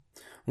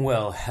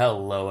Well,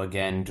 hello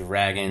again,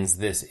 Dragons.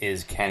 This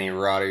is Kenny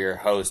Rotter, your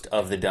host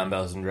of the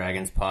Dumbbells and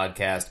Dragons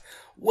podcast.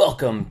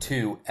 Welcome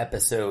to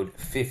episode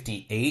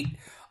 58.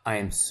 I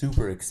am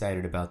super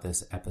excited about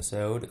this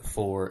episode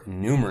for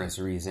numerous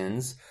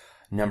reasons.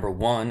 Number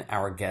one,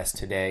 our guest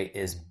today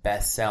is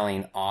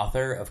best-selling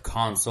author of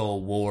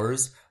Console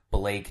Wars,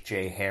 Blake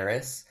J.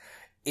 Harris.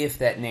 If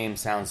that name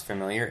sounds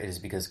familiar, it is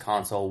because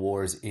Console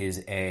Wars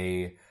is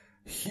a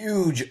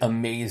huge,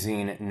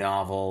 amazing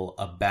novel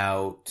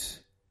about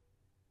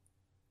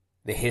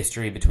the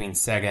history between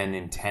Sega and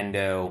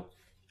Nintendo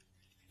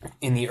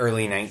in the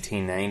early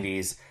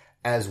 1990s,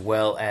 as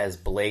well as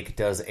Blake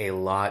does a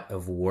lot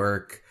of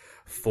work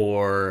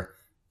for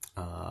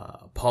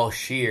Paul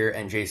Scheer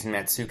and Jason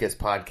Matsuka's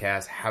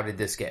podcast, How Did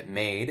This Get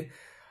Made?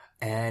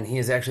 And he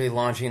is actually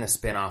launching a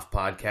spin-off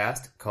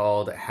podcast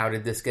called How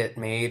Did This Get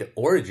Made?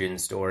 Origin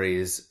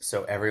Stories,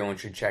 so everyone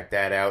should check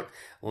that out.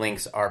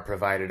 Links are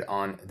provided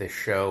on the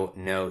show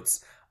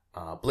notes.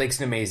 Blake's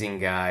an amazing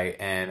guy,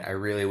 and I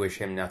really wish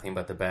him nothing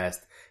but the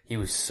best. He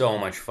was so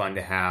much fun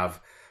to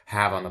have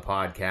on the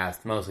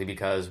podcast, mostly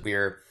because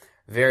we're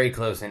very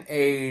close in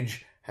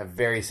age, have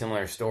very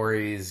similar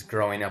stories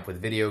growing up with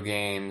video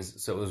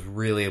games, so it was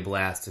really a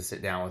blast to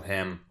sit down with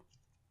him.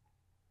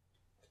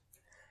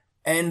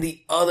 And the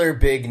other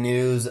big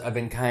news, I've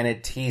been kind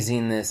of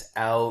teasing this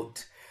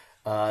out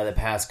the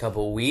past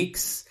couple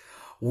weeks.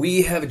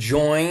 We have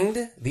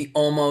joined the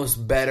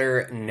Almost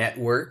Better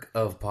network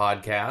of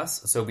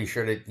podcasts, so be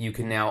sure that you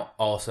can now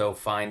also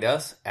find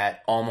us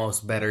at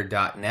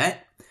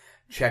almostbetter.net.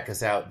 Check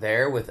us out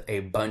there with a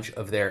bunch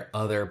of their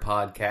other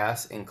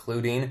podcasts,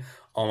 including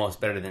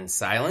Almost Better Than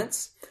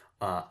Silence,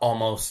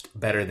 Almost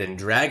Better Than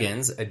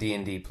Dragons, a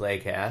D&D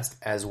playcast,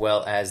 as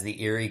well as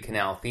the Erie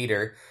Canal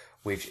Theater,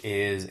 which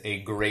is a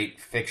great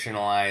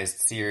fictionalized,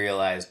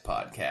 serialized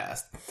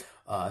podcast.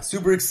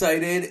 Super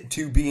excited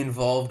to be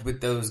involved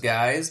with those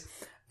guys,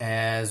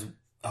 as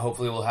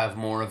hopefully we'll have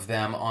more of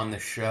them on the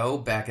show.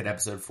 Back at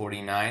episode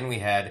 49, we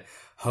had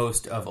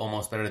host of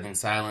Almost Better Than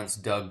Silence,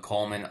 Doug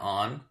Coleman,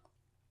 on.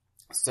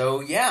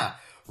 So yeah,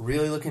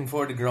 really looking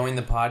forward to growing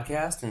the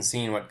podcast and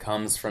seeing what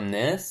comes from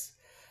this.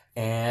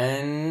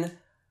 And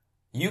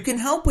you can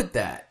help with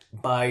that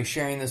by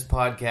sharing this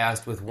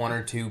podcast with one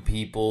or two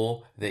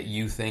people that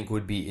you think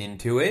would be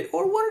into it,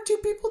 or one or two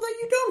people that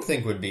you don't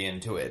think would be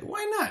into it.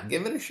 Why not?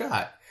 Give it a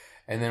shot.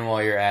 And then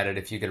while you're at it,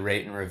 if you could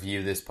rate and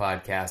review this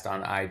podcast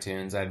on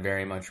iTunes, I'd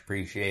very much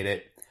appreciate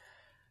it.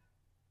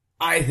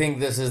 I think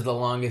this is the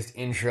longest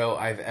intro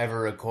I've ever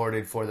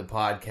recorded for the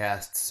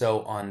podcast,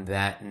 so on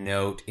that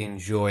note,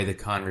 enjoy the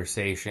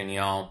conversation,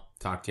 y'all.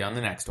 Talk to you on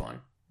the next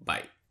one.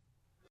 Bye.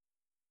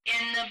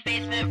 In the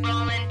basement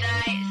rolling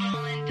dice,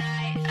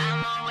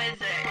 I'm a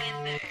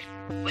wizard.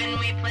 When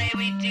we play,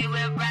 we do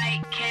it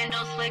right.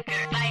 Candles flicker,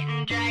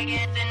 fighting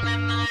dragons in my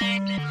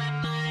mind.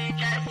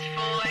 Just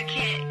for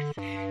kicks.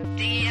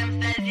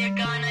 DM says you're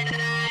gonna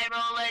die.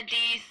 Roll a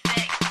d6.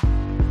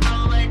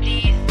 Roll a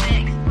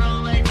d6.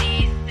 Roll a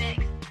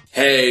d6.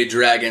 Hey,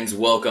 Dragons!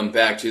 Welcome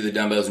back to the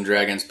Dumbbells and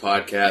Dragons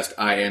podcast.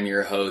 I am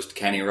your host,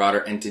 Kenny Rotter,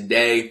 and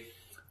today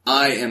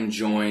I am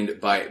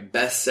joined by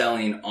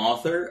best-selling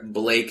author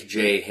Blake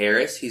J.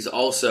 Harris. He's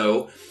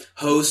also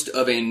host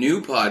of a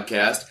new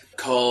podcast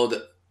called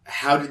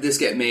How Did This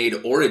Get Made?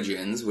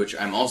 Origins, which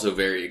I'm also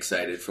very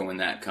excited for when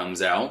that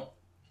comes out.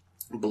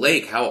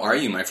 Blake, how are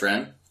you, my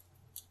friend?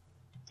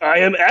 I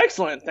am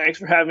excellent. Thanks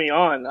for having me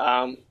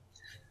on.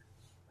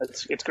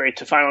 It's great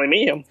to finally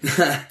meet you.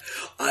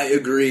 I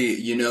agree.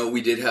 You know, we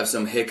did have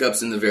some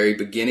hiccups in the very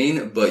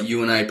beginning, but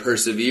you and I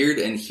persevered,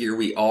 and here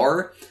we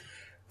are.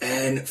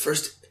 And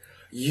first,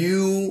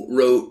 you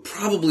wrote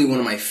probably one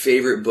of my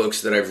favorite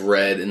books that I've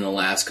read in the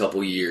last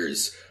couple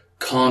years,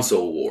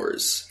 Console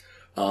Wars.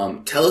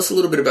 Tell us a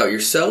little bit about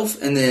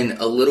yourself, and then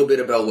a little bit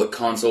about what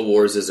Console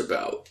Wars is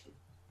about.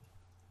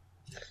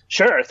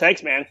 Sure,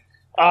 thanks, man.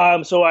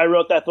 So I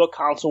wrote that book,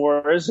 Console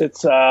Wars.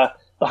 It's a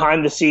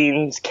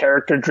behind-the-scenes,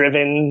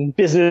 character-driven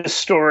business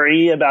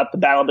story about the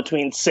battle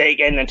between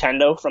Sega and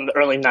Nintendo from the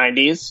early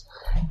 90s.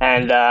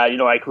 And,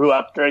 I grew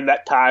up during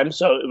that time,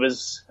 so it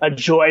was a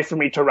joy for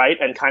me to write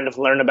and kind of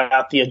learn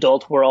about the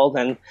adult world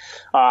and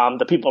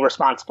the people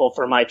responsible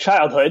for my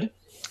childhood.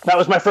 That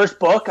was my first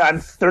book. I'm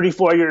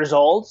 34 years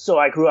old, so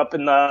I grew up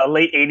in the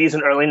late 80s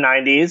and early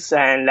 90s.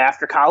 And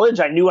after college,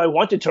 I knew I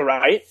wanted to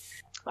write.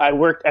 I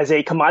worked as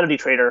a commodity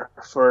trader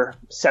for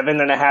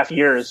 7.5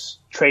 years,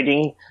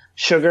 trading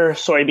sugar,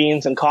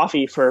 soybeans, and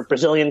coffee for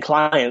Brazilian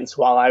clients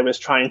while I was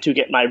trying to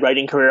get my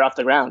writing career off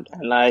the ground.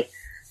 And I'm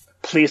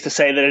pleased to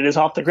say that it is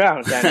off the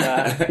ground.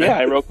 And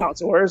I wrote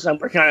Console Wars. I'm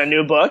working on a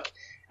new book,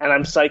 and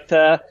I'm psyched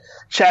to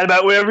chat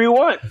about whatever you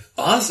want.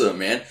 Awesome,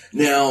 man.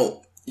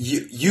 Now,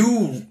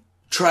 you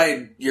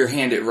tried your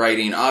hand at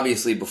writing,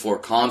 obviously, before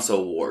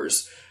Console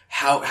Wars.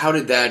 How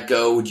did that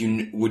go? Did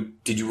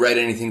you write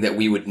anything that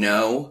we would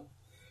know?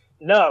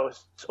 No,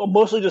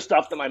 mostly just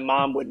stuff that my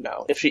mom would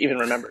know, if she even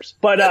remembers.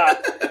 But,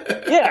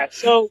 yeah,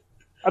 so,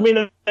 I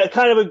mean,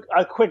 kind of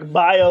a quick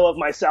bio of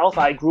myself.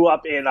 I grew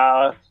up in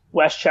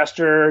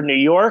Westchester, New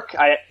York.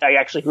 I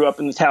actually grew up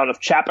in the town of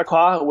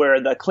Chappaqua, where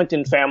the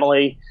Clinton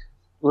family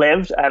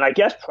lived. And I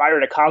guess prior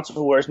to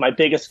Console Wars, my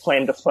biggest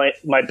claim to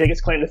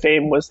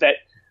fame was that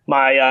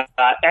my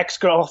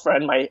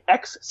ex-girlfriend, my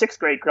ex-sixth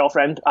grade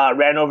girlfriend,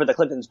 ran over the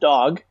Clintons'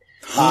 dog.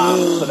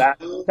 So that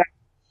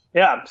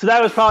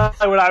was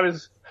probably what I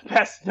was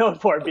best known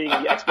for, being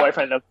the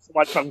ex-boyfriend of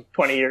someone from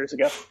 20 years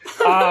ago.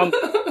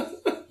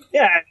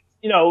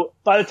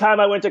 By the time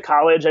I went to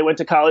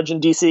college in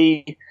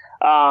D.C.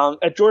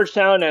 At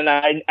Georgetown, and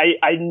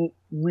I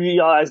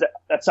realized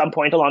at some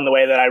point along the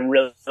way that I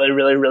really,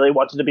 really, really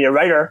wanted to be a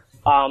writer.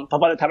 But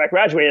by the time I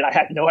graduated, I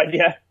had no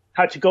idea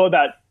how to go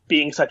about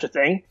being such a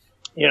thing.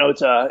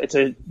 It's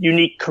a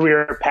unique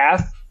career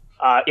path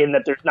in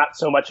that there's not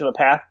so much of a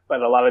path,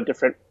 but a lot of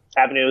different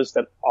avenues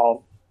that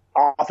all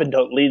often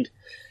don't lead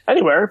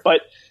anywhere.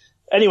 But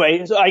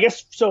anyway, so I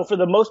guess for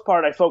the most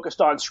part, I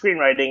focused on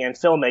screenwriting and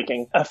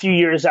filmmaking. A few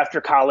years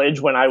after college,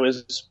 when I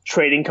was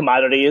trading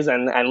commodities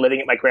and living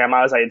at my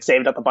grandma's, I had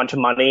saved up a bunch of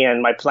money,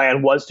 and my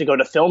plan was to go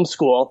to film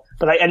school.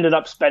 But I ended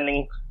up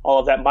spending all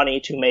of that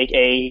money to make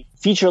a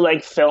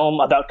feature-length film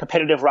about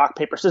competitive rock,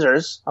 paper,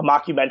 scissors, a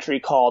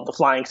mockumentary called The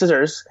Flying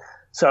Scissors.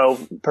 So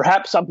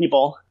perhaps some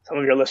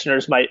of your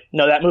listeners might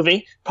know that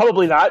movie.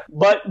 Probably not.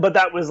 But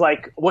that was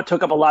like what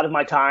took up a lot of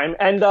my time.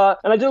 And I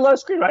did a lot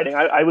of screenwriting.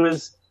 I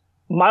was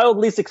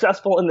mildly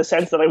successful in the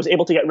sense that I was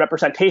able to get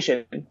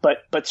representation,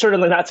 but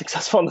certainly not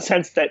successful in the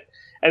sense that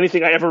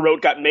anything I ever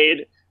wrote got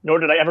made, nor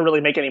did I ever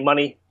really make any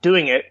money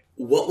doing it.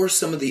 What were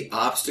some of the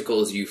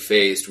obstacles you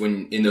faced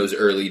when in those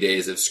early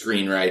days of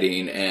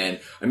screenwriting? And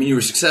I mean, you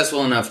were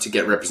successful enough to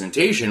get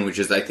representation, which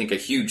is, I think, a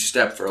huge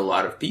step for a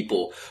lot of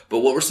people. But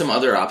what were some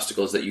other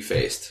obstacles that you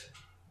faced?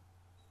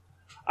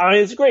 I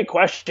mean, it's a great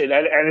question,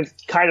 and it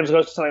kind of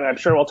goes to something that I'm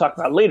sure we'll talk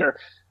about later.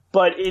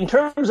 But in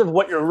terms of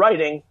what you're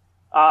writing,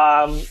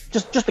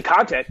 just the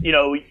content,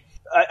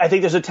 I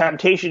think there's a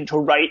temptation to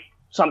write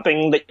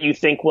something that you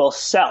think will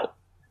sell.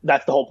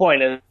 That's the whole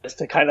point, is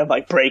to kind of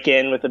like break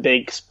in with a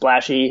big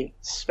splashy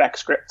spec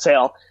script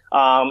sale.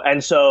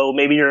 And so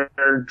maybe you're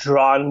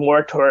drawn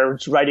more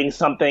towards writing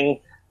something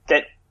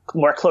that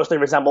more closely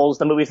resembles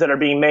the movies that are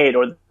being made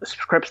or the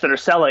scripts that are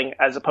selling,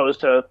 as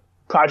opposed to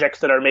projects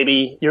that are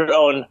maybe your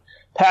own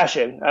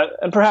passion.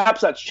 And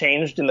perhaps that's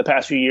changed in the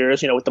past few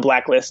years, with the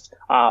Blacklist,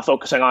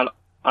 focusing on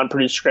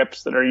unproduced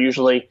scripts that are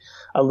usually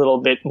a little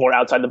bit more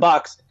outside the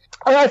box.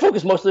 I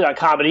focused mostly on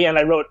comedy, and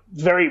I wrote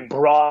very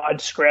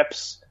broad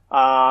scripts.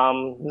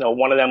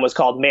 One of them was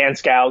called Man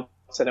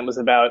Scouts, and it was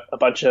about a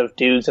bunch of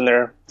dudes in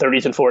their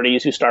 30s and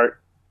 40s who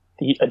start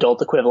the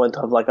adult equivalent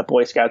of like a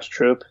Boy Scouts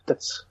troop.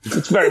 It's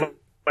very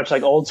much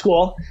like old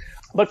school.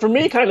 But for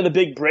me, kind of the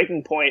big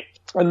breaking point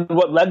and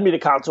what led me to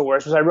Console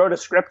Wars was I wrote a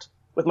script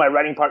with my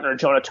writing partner,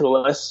 Jonah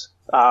Tulis,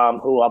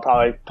 who I'll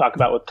probably talk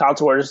about with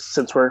Console Wars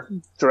since we're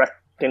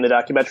directing the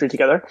documentary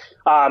together.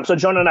 So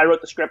Jonah and I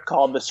wrote the script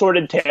called The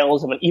Sordid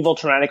Tales of an Evil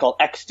Tyrannical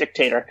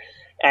Ex-Dictator.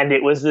 And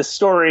it was this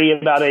story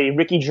about a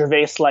Ricky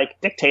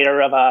Gervais-like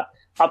dictator of a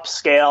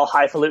upscale,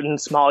 highfalutin,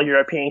 small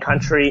European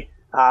country,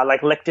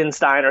 like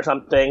Liechtenstein or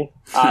something,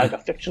 like a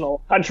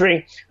fictional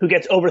country, who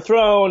gets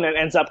overthrown and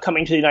ends up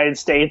coming to the United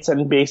States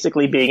and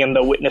basically being in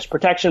the witness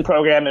protection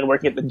program and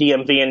working at the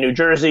DMV in New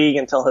Jersey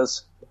until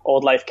his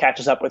old life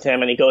catches up with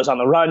him and he goes on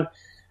the run.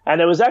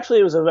 And it was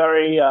a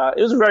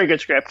very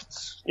good script.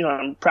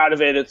 I'm proud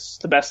of it. It's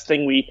the best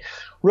thing we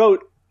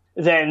wrote.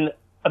 Then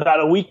about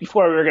a week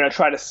before we were going to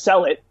try to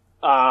sell it,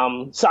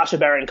 Sacha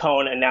Baron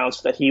Cohen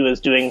announced that he was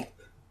doing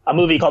a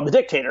movie called The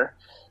Dictator.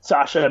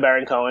 Sacha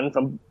Baron Cohen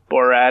from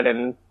Borat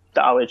and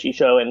The Ali G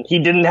Show, and he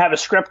didn't have a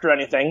script or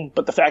anything,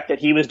 but the fact that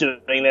he was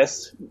doing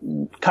this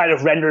kind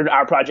of rendered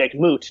our project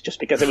moot, just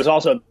because it was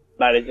also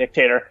about a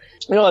dictator.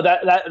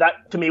 That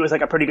to me was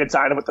like a pretty good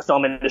sign of what the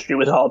film industry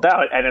was all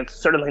about, and it's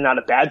certainly not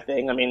a bad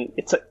thing. I mean,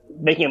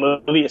 making a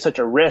movie is such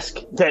a risk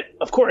that,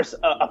 of course,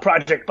 a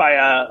project by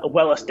a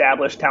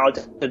well-established,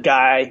 talented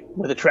guy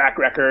with a track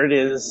record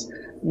is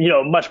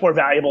much more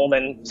valuable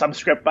than some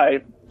script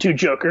by two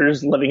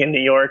jokers living in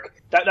New York.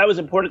 That was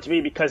important to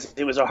me because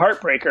it was a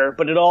heartbreaker,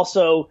 but it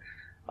also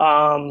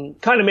kind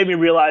of made me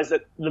realize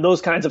that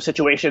those kinds of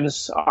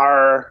situations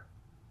are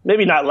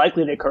maybe not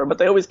likely to occur, but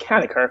they always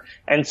can occur.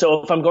 And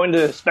so if I'm going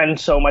to spend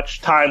so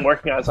much time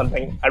working on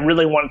something, I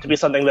really want it to be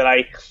something that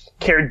I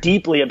care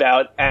deeply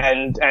about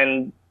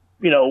and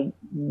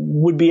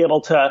would be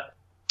able to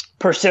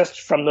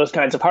persist from those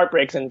kinds of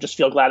heartbreaks and just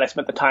feel glad I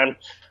spent the time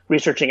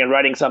researching and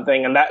writing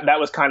something. And that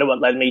was kind of what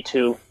led me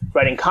to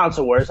writing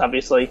Console Wars.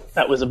 Obviously,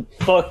 that was a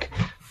book,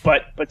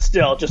 but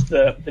still just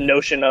the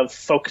notion of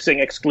focusing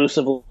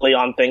exclusively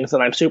on things that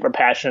I'm super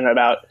passionate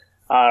about,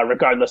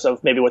 regardless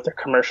of maybe what their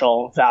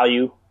commercial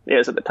value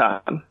is at the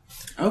time.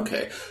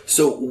 Okay.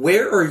 So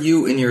where are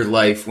you in your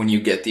life when you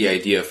get the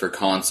idea for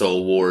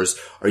Console Wars?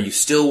 Are you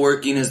still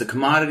working as the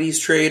commodities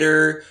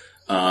trader?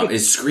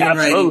 Is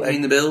screenwriting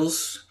paying the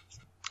bills?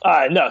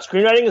 No,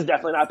 screenwriting is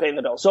definitely not paying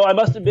the bills. So I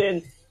must have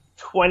been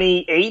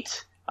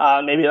 28,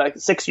 maybe like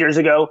 6 years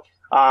ago.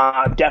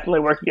 Definitely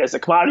working as a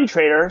commodity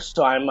trader.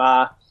 So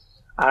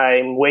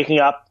I'm waking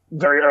up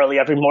very early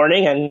every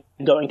morning and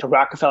going to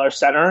Rockefeller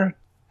Center,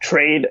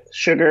 trade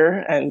sugar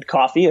and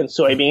coffee and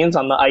soybeans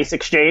on the ICE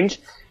exchange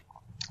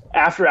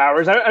after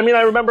hours. I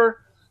remember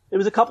there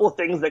was a couple of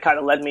things that kind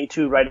of led me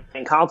to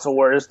writing Console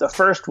Wars. The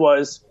first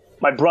was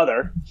my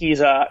brother.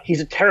 He's a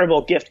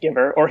terrible gift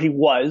giver, or he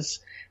was.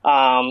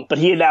 But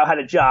he had now had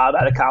a job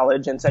out of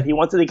college and said he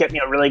wanted to get me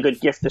a really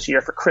good gift this year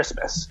for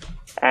Christmas.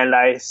 And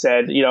I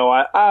said,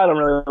 I don't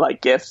really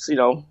like gifts.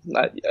 I'm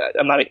not.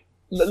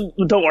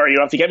 Don't worry, you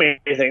don't have to get me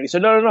anything. He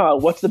said, no.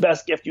 What's the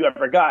best gift you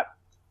ever got?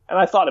 And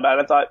I thought about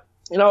it. I thought,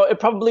 it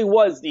probably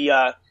was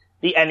the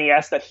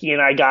NES that he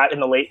and I got in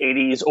the late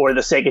 80s, or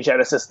the Sega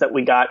Genesis that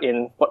we got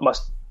in what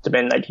must have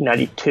been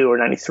 1992 or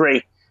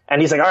 93.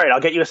 And he's like, all right, I'll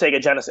get you a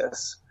Sega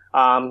Genesis.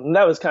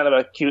 That was kind of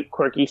a cute,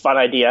 quirky, fun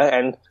idea.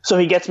 And so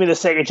he gets me the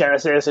Sega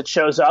Genesis. It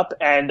shows up,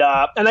 and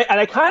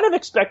I kind of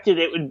expected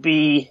it would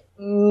be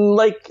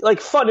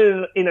like fun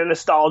in a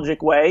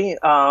nostalgic way.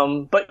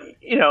 But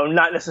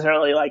not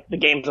necessarily like the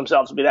games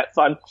themselves would be that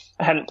fun.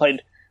 I hadn't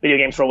played video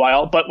games for a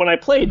while, but when I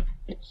played,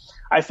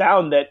 I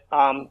found that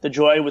the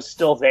joy was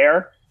still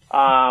there.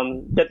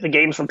 That the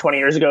games from 20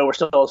 years ago were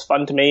still as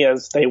fun to me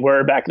as they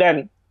were back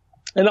then.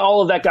 And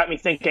all of that got me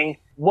thinking,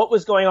 what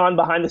was going on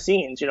behind the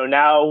scenes?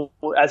 Now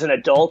as an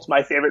adult,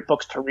 my favorite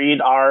books to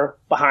read are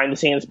behind the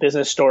scenes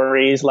business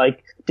stories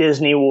like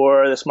Disney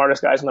War, The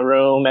Smartest Guys in the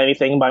Room,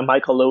 anything by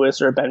Michael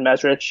Lewis or Ben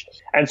Mesrich.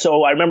 And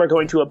so I remember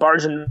going to a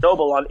Barnes &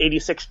 Noble on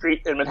 86th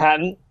Street in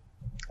Manhattan.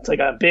 It's like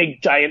a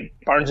big, giant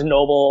Barnes &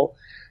 Noble,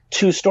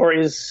 2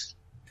 stories.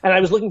 And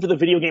I was looking for the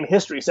video game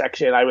history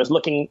section. I was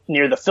looking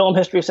near the film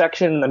history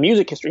section, the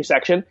music history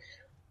section.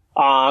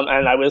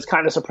 And I was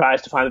kind of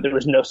surprised to find that there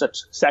was no such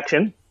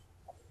section.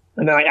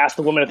 And then I asked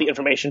the woman at the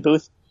information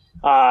booth,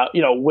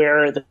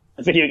 where the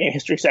video game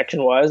history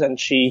section was, and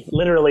she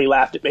literally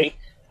laughed at me.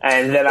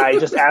 And then I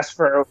just asked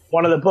for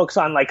one of the books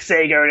on like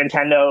Sega or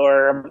Nintendo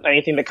or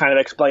anything that kind of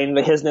explained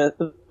the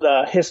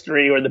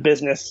history or the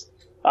business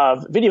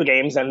of video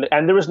games, and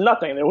there was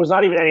nothing. There was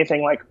not even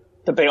anything like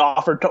that they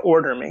offered to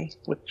order me,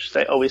 which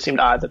they always seemed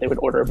odd that they would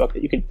order a book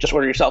that you could just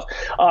order yourself.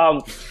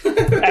 And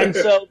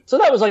so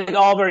that was like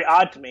all very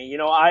odd to me.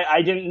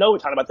 I didn't know a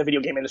ton about the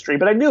video game industry,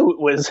 but I knew it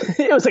was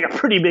like a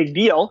pretty big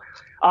deal.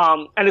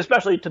 And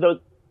especially to those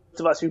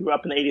of us who grew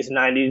up in the 80s and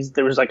 90s,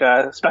 there was like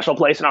a special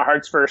place in our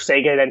hearts for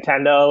Sega and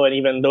Nintendo, and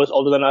even those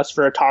older than us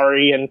for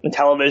Atari and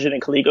Television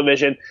and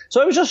ColecoVision.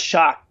 So I was just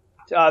shocked.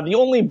 The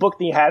only book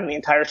that you had in the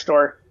entire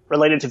store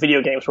related to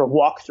video games were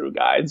walkthrough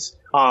guides.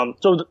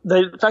 So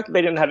the fact that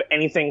they didn't have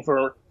anything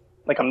for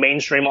like a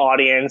mainstream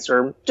audience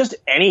or just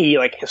any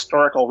like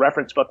historical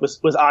reference book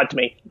was odd to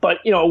me. But,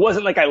 it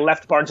wasn't like I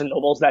left Barnes and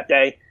Nobles that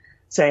day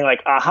saying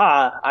like,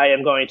 aha, I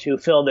am going to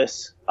fill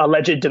this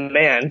alleged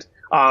demand.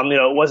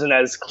 It wasn't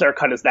as clear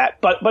cut as that,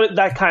 but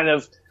that kind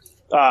of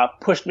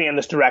pushed me in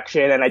this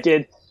direction. And I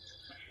did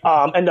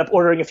end up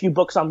ordering a few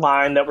books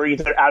online that were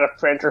either out of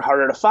print or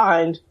harder to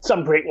find.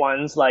 Some great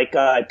ones like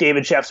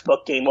David Sheff's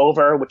book Game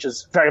Over, which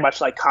is very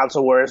much like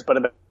Console Wars, but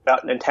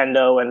about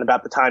Nintendo and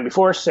about the time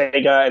before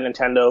Sega and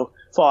Nintendo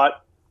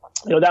fought.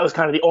 That was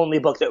kind of the only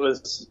book that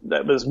was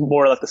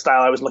more like the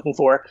style I was looking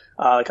for,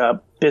 like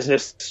a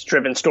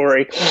business-driven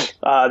story.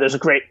 There's a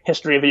great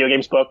history of video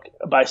games book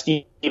by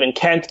Stephen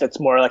Kent that's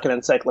more like an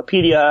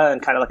encyclopedia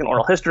and kind of like an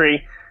oral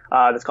history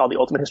that's called The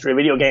Ultimate History of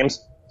Video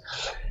Games.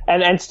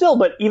 And still,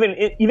 but even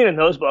in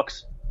those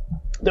books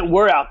that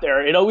were out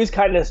there, it always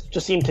kind of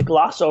just seemed to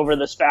gloss over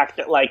this fact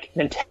that like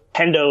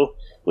Nintendo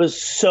was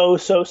so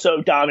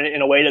dominant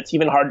in a way that's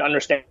even hard to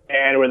understand,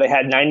 where they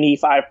had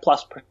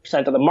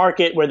 95+% of the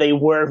market, where they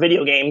were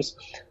video games.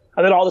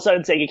 And then all of a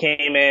sudden Sega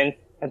came in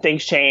and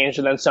things changed,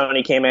 and then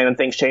Sony came in and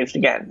things changed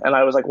again. And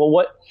I was like, well,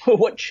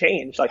 what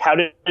changed? Like, how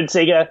did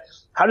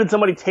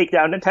somebody take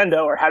down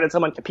Nintendo, or how did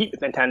someone compete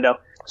with Nintendo?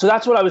 So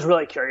that's what I was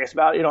really curious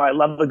about. I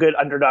love a good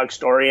underdog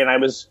story, and I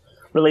was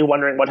really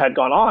wondering what had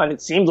gone on.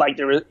 It seemed like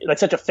there was like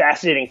such a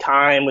fascinating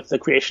time with the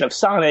creation of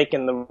Sonic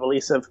and the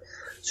release of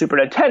Super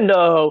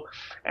Nintendo,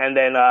 and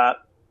then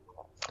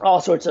all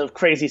sorts of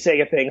crazy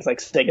Sega things like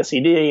Sega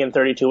CD and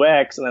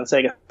 32X, and then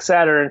Sega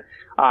Saturn,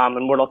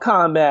 and Mortal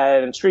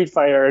Kombat and Street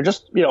Fighter.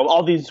 Just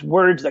all these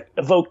words that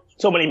evoke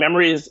so many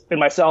memories in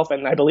myself,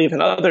 and I believe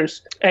in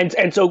others.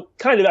 And so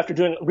kind of after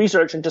doing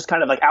research and just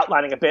kind of like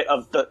outlining a bit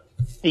of the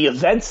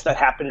events that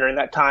happened during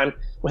that time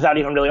without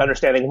even really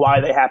understanding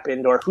why they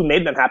happened or who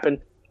made them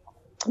happen,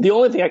 the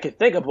only thing I could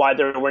think of why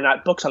there were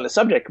not books on the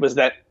subject was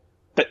that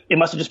it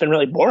must have just been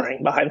really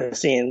boring behind the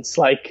scenes.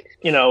 Like,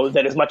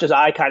 that as much as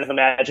I kind of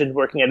imagined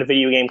working at a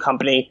video game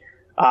company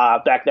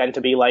back then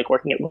to be like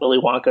working at Willy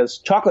Wonka's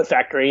chocolate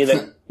factory,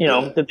 that,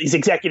 that these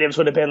executives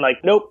would have been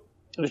like, nope,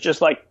 it was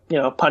just like,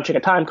 punching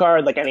a time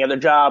card like any other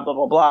job, blah,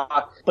 blah,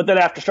 blah. But then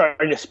after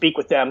starting to speak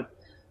with them,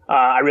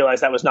 I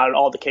realized that was not at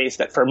all the case,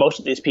 that for most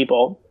of these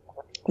people,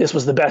 this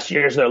was the best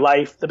years of their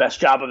life, the best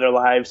job of their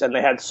lives, and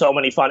they had so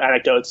many fun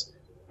anecdotes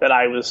that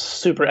I was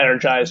super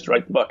energized to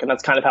write the book, and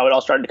that's kind of how it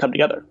all started to come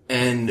together.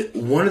 And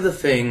one of the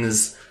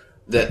things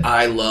that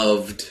I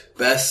loved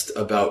best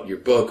about your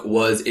book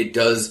was it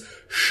does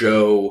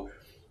show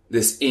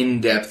this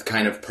in-depth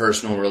kind of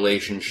personal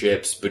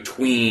relationships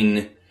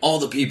between all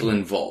the people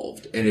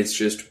involved. And it's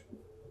just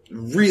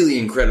really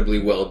incredibly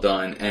well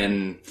done.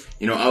 And,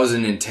 you know, I was a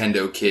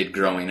Nintendo kid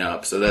growing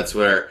up, so that's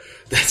where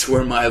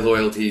my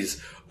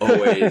loyalties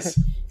always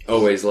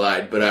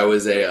lied. But I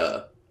was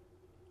a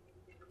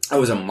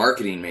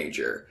marketing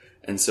major.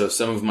 And so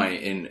some of my,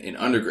 in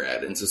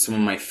undergrad, and so some of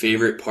my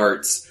favorite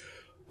parts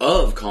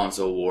of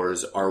Console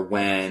Wars are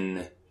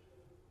when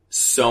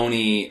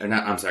Sega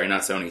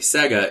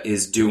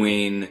is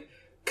doing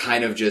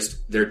kind of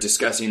just, they're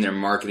discussing their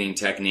marketing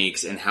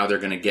techniques and how they're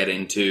going to get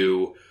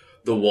into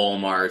the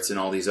Walmarts and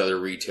all these other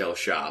retail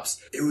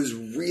shops. It was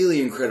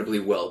really incredibly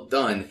well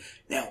done.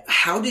 Now,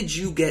 how did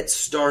you get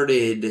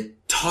started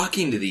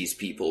talking to these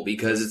people?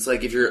 Because it's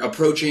like if you're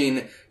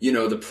approaching, you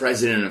know, the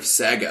president of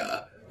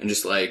Sega and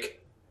just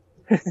like,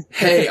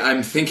 hey,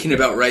 I'm thinking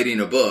about writing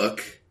a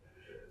book.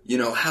 You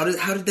know, how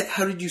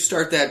did you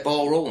start that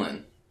ball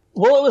rolling?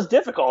 Well, it was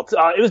difficult.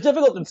 It was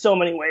difficult in so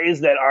many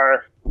ways that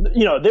are,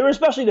 you know, they were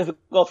especially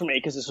difficult for me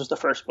because this was the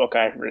first book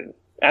I had written.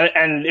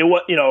 And it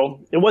was, you know,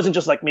 it wasn't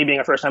just like me being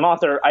a first time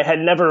author. I had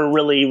never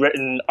really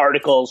written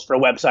articles for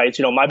websites.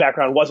 You know, my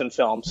background wasn't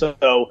film.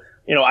 So,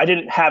 you know, I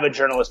didn't have a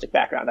journalistic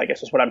background, I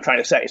guess is what I'm trying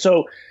to say.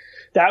 So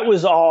that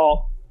was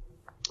all,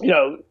 you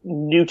know,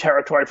 new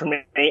territory for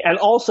me. And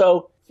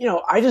also, you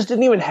know, I just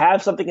didn't even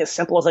have something as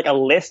simple as like a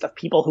list of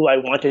people who I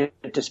wanted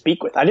to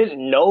speak with. I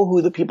didn't know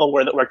who the people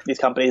were that worked at these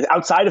companies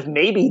outside of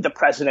maybe the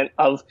president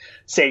of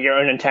Sega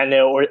or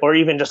Nintendo or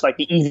even just like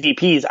the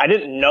EVPs. I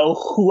didn't know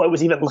who I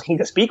was even looking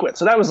to speak with.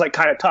 So that was like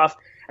kind of tough.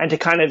 And to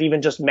kind of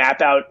even just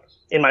map out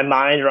in my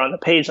mind or on the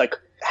page, like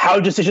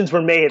how decisions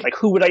were made, like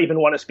who would I even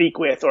want to speak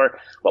with, or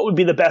what would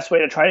be the best way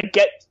to try to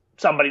get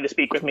somebody to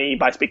speak with me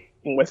by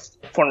speaking with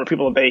former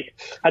people that they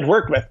had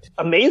worked with.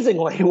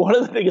 Amazingly, one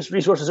of the biggest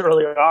resources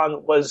earlier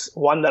on was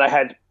one that I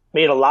had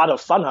made a lot of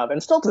fun of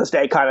and still to this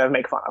day kind of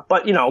make fun of.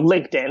 But, you know,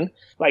 LinkedIn,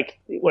 like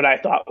what I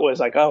thought was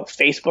like, oh,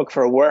 Facebook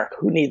for work.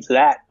 Who needs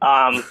that?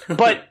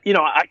 But, you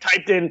know, I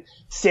typed in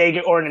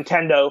Sega or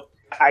Nintendo.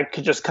 I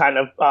could just kind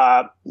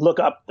of look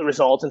up the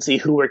results and see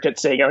who worked at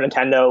Sega or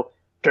Nintendo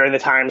during the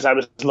times I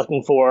was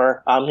looking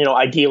for, you know,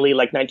 ideally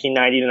like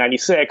 1990 to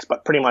 96,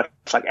 but pretty much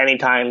like any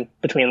time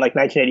between like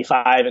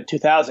 1985 and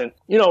 2000.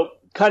 You know,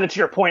 kind of to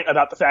your point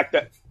about the fact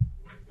that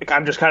like,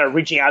 I'm just kind of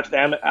reaching out to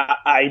them.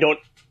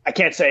 I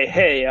can't say,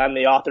 hey, I'm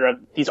the author of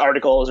these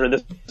articles or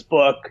this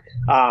book.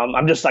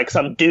 I'm just like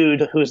some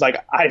dude who's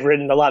like, I've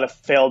written a lot of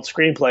failed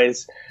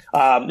screenplays.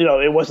 You know,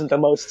 it wasn't the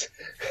most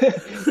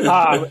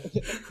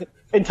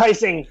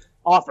enticing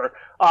offer.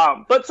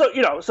 But so,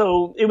 you know,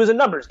 so it was a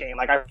numbers game.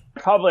 Like I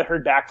probably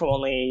heard back from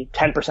only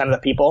 10% of the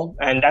people,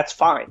 and that's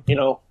fine. You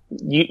know,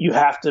 you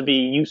have to be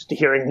used to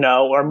hearing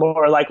no, or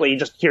more likely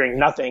just hearing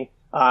nothing,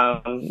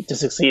 to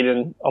succeed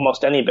in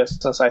almost any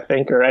business, I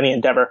think, or any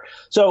endeavor.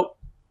 So,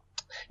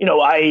 you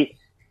know, I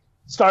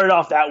started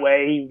off that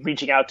way,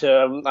 reaching out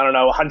to, I don't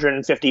know,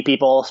 150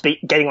 people,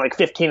 getting like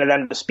 15 of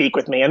them to speak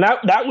with me. And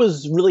that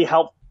was really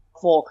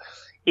helpful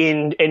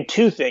in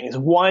two things.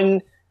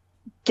 One,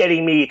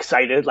 getting me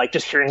excited, like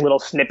just hearing little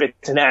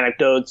snippets and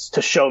anecdotes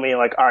to show me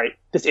like, all right,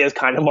 this is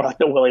kind of more like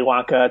the Willy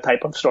Wonka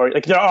type of story.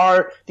 Like there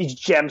are these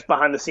gems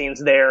behind the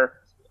scenes there,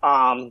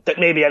 that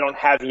maybe I don't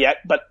have yet,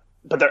 but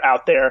they're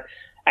out there.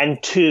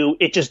 And two,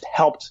 it just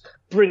helped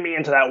bring me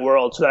into that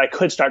world so that I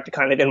could start to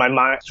kind of in my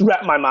mind,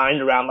 wrap my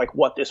mind around like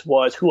what this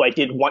was, who I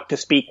did want to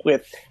speak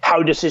with,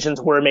 how decisions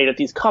were made at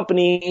these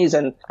companies,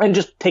 and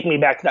just take me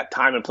back to that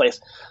time and place.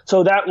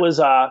 So that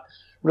was,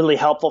 really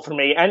helpful for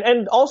me.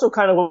 And also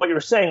kind of what you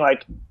were saying,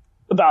 like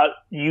about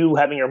you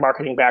having your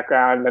marketing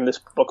background and this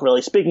book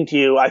really speaking to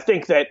you. I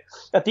think that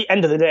at the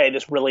end of the day,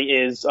 this really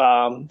is,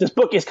 this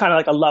book is kind of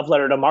like a love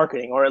letter to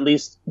marketing, or at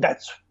least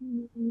that's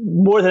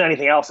more than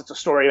anything else. It's a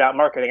story about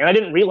marketing. And I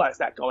didn't realize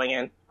that going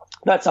in.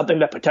 That's something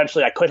that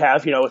potentially I could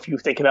have, you know, if you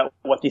think about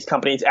what these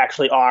companies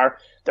actually are.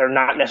 They're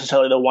not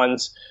necessarily the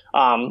ones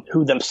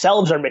who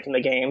themselves are making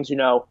the games. You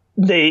know,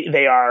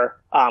 they are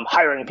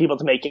hiring people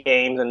to make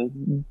games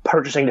and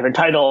purchasing different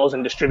titles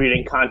and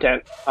distributing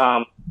content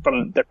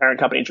from their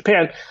parent company in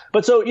Japan.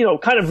 But so, you know,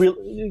 kind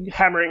of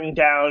hammering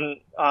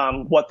down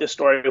what this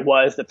story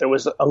was, that there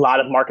was a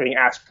lot of marketing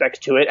aspects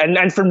to it.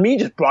 And for me,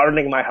 just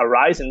broadening my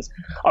horizons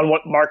on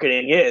what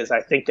marketing is.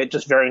 I think that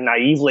just very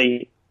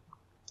naively,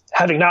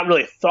 having not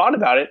really thought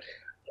about it,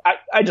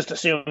 I just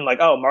assume like,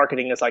 oh,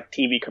 marketing is like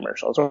TV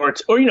commercials, or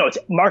you know, it's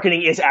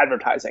marketing is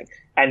advertising,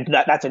 and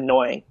that's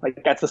annoying.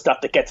 Like that's the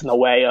stuff that gets in the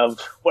way of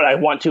what I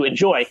want to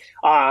enjoy,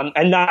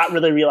 and not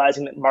really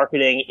realizing that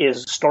marketing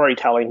is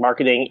storytelling.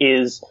 Marketing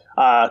is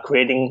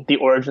creating the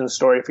origin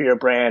story for your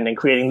brand, and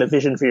creating the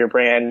vision for your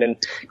brand, and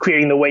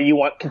creating the way you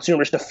want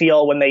consumers to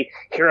feel when they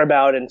hear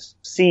about and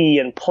see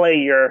and play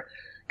your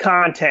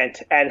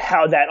content, and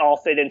how that all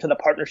fit into the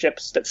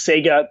partnerships that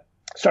Sega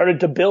started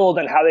to build,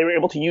 and how they were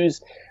able to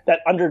use that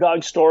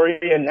underdog story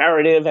and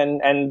narrative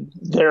and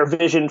their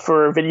vision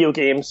for video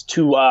games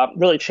to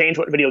really change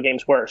what video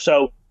games were.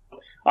 So,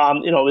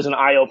 you know, it was an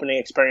eye-opening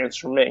experience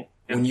for me.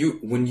 When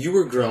you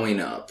were growing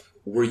up,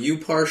 were you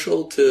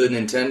partial to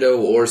Nintendo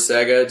or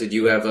Sega? Did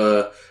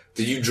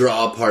you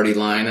draw a party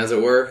line, as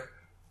it were?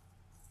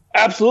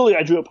 Absolutely,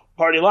 I drew a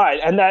party line,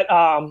 and that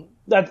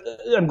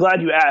I'm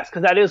glad you asked,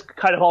 because that is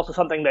kind of also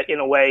something that, in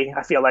a way,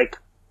 I feel like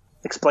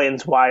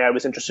explains why I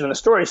was interested in the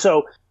story.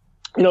 So,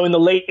 in the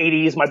late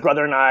 80s, my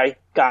brother and I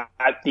got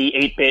the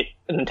 8-bit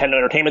Nintendo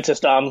Entertainment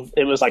System.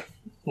 It was like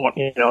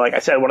I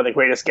said, one of the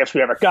greatest gifts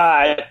we ever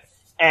got.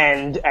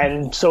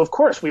 And so, of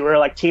course, we were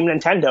like Team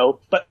Nintendo,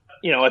 but,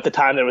 at the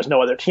time there was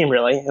no other team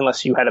really,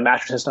 unless you had a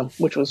Master System,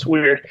 which was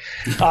weird.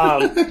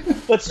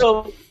 But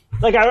so,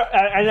 like,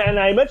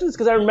 I mentioned this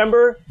because I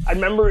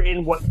remember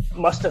in what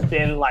must have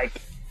been like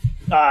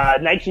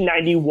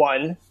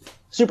 1991,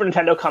 Super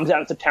Nintendo comes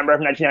out in September of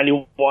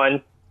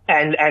 1991.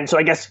 And so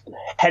I guess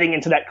heading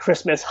into that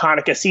Christmas,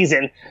 Hanukkah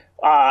season,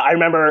 I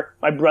remember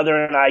my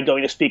brother and I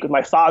going to speak with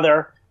my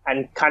father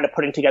and kind of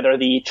putting together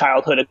the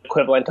childhood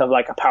equivalent of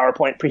like a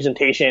PowerPoint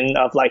presentation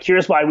of like,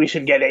 here's why we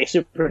should get a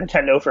Super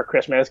Nintendo for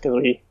Christmas,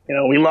 because we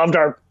loved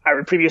our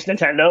previous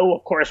Nintendo.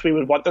 Of course, we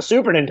would want the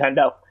Super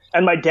Nintendo.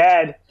 And my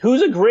dad,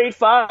 who's a great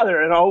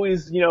father and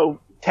always,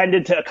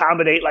 tended to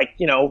accommodate, like,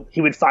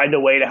 he would find a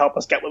way to help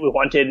us get what we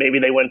wanted. Maybe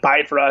they wouldn't buy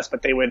it for us,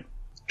 but they would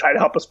try to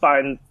help us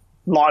find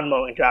lawn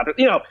mowing job.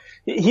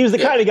 He was the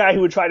kind of guy who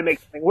would try to make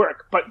something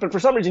work. But for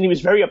some reason, he was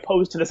very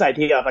opposed to this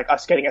idea of like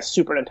us getting a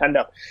Super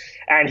Nintendo.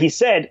 And he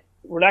said,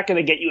 we're not going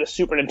to get you a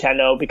Super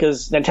Nintendo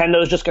because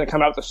Nintendo is just going to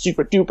come out with a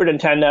super duper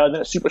Nintendo,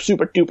 then a super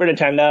super duper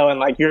Nintendo, and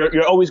like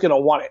you're always going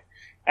to want it.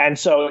 And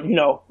so,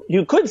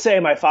 you could say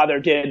my father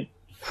did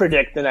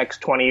predict the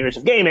next 20 years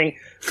of gaming,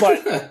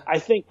 but I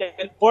think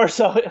that more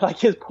so, like,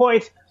 his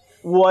point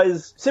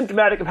was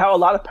symptomatic of how a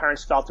lot of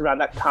parents felt around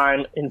that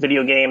time in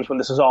video games when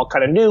this was all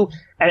kind of new,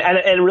 and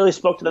it really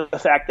spoke to the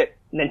fact that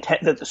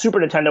that the Super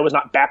Nintendo was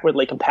not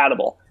backwardly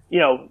compatible.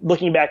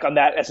 Looking back on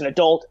that as an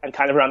adult and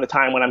kind of around the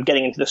time when I'm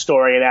getting into the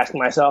story and asking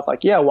myself,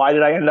 like, yeah, why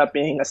did I end up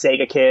being a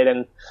Sega kid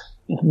and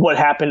what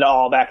happened to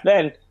all back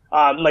then?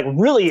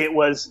 Really it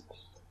was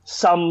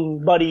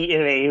somebody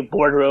in a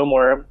boardroom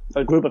or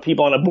a group of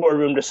people in a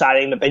boardroom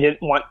deciding that they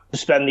didn't want to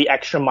spend the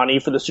extra money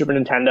for the Super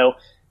Nintendo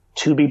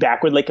to be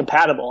backwardly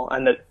compatible,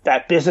 and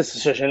that business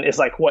decision is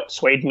like what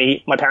swayed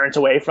my parents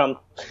away from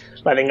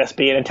letting us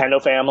be a Nintendo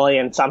family,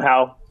 and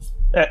somehow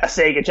a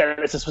Sega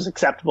Genesis was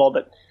acceptable,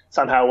 but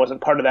somehow wasn't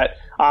part of that.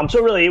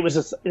 So really, it was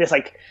this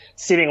like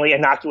seemingly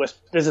innocuous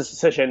business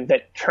decision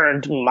that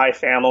turned my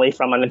family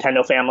from a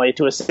Nintendo family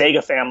to a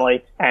Sega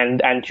family.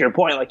 And to your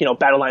point, like,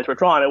 battle lines were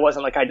drawn. It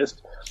wasn't like I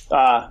just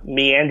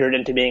meandered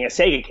into being a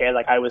Sega kid.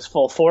 Like, I was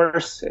full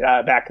force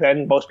back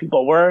then. Most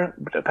people were,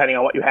 depending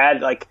on what you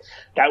had. Like,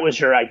 that was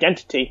your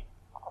identity.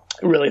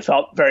 It really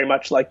felt very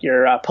much like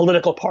your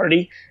political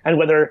party, and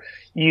whether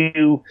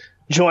you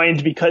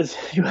joined because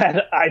you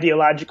had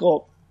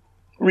ideological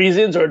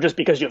reasons or just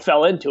because you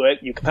fell into it,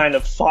 you kind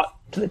of fought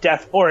to the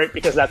death for it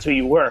because that's who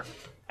you were.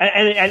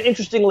 And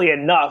interestingly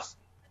enough,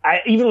 I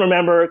even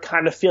remember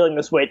kind of feeling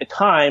this way at the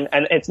time,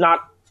 and it's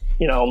not,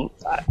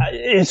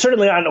 it's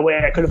certainly not in a way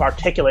I could have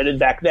articulated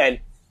back then,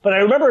 but I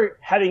remember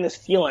having this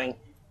feeling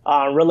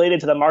related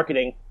to the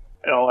marketing.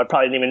 I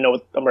probably didn't even know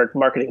what the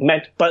marketing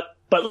meant, but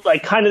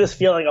like kind of this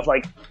feeling of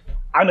like,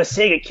 I'm a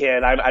Sega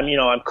kid,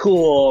 I'm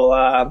cool,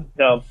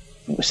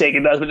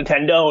 Sega does with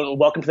Nintendo, and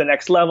welcome to the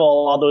next level,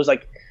 all those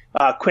like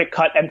quick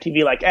cut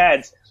MTV like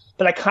ads.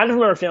 But I kind of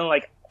remember feeling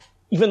like,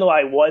 even though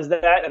I was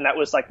that, and that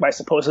was like my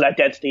supposed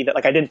identity, that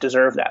like I didn't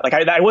deserve that. Like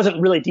I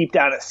wasn't really deep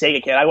down a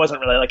Sega kid. I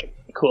wasn't really like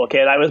a cool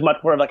kid. I was much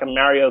more of like a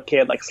Mario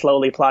kid, like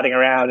slowly plodding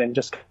around and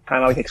just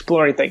kind of like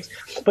exploring things.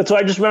 But so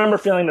I just remember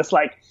feeling this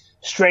like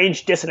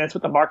strange dissonance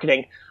with the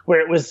marketing,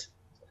 where it was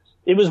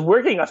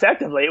working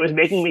effectively. It was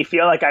making me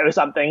feel like I was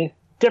something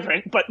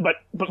different, but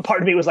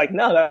part of me was like,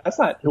 no, that's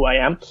not who I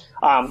am.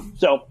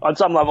 So on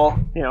some level,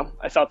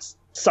 I felt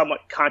somewhat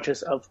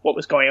conscious of what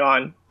was going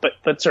on,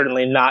 but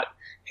certainly not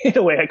in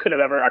a way I could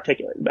have ever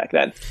articulated back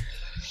then.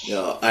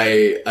 No,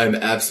 I'm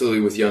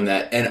absolutely with you on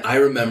that. And I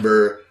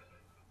remember,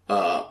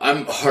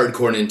 I'm a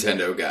hardcore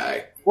Nintendo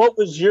guy. What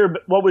was your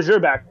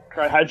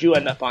background? How'd you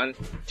end up on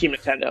Team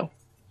Nintendo?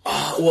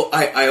 Well,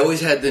 I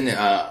always had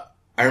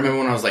I remember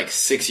when I was like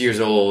 6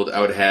 years old,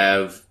 I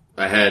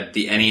had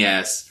the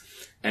NES,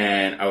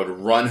 and I would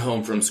run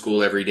home from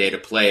school every day to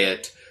play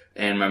it.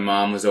 And my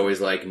mom was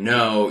always like,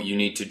 no, you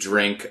need to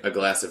drink a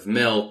glass of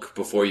milk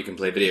before you can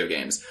play video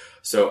games.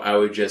 So I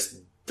would just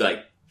like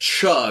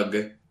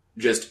chug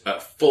just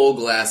a full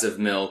glass of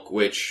milk,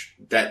 which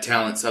that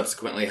talent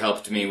subsequently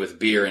helped me with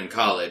beer in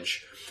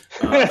college.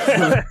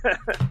 But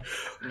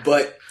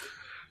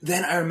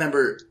then I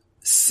remember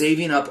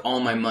saving up all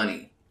my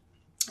money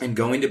and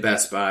going to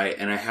Best Buy,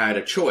 and I had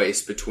a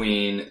choice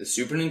between the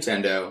Super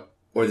Nintendo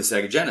or the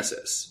Sega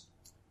Genesis.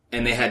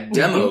 And they had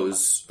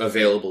demos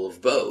available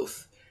of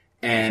both.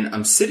 And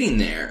I'm sitting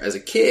there as a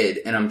kid,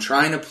 and I'm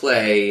trying to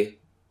play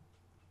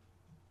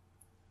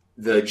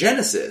the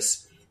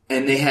Genesis,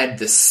 and they had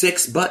the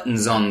 6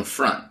 buttons on the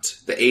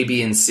front. The A,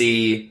 B, and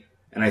C,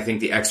 and I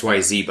think the X,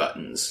 Y, Z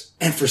buttons.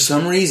 And for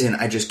some reason,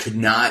 I just could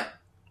not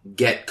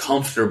get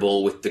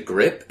comfortable with the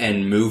grip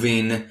and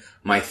moving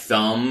my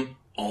thumb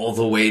all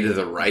the way to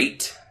the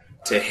right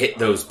to hit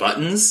those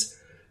buttons.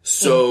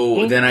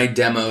 So then I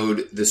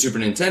demoed the Super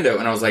Nintendo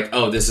and I was like,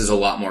 oh, this is a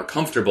lot more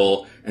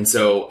comfortable. And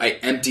so I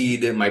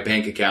emptied my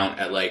bank account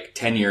at like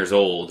 10 years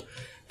old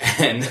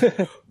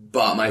and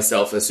bought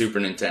myself a Super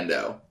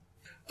Nintendo.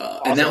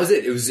 Awesome. And that was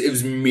it. It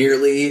was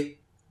merely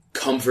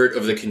comfort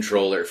of the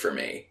controller for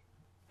me.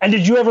 And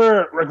did you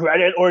ever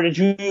regret it, or did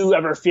you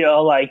ever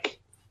feel like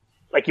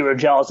you were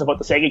jealous of what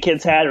the Sega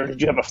kids had, or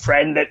did you have a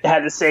friend that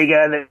had a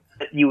Sega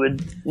that you would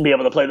be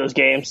able to play those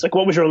games? Like,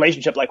 what was your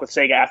relationship like with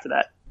Sega after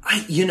that?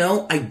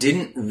 I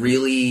didn't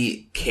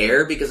really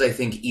care because I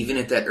think even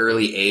at that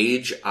early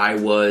age, I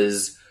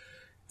was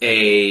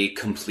a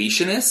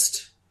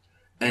completionist.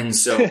 And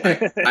so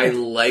I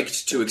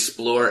liked to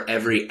explore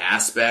every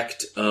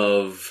aspect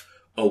of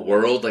a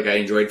world. Like, I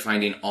enjoyed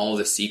finding all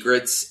the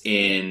secrets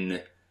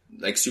in,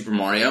 like, Super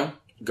Mario,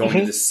 going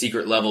to the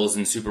secret levels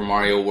in Super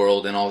Mario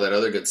World and all that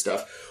other good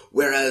stuff.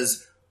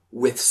 Whereas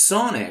with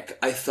Sonic,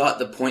 I thought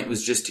the point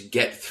was just to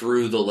get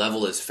through the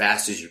level as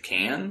fast as you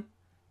can.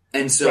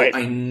 And so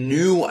I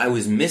knew I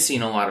was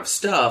missing a lot of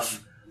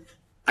stuff.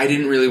 I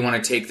didn't really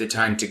want to take the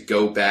time to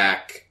go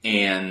back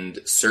and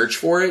search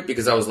for it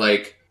because I was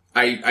like,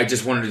 I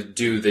just wanted to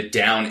do the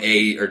down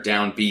A or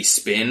down B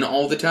spin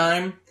all the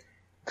time.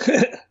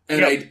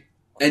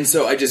 And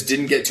so I just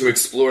didn't get to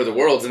explore the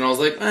worlds. And I was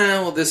like,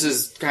 well, this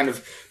is kind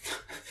of...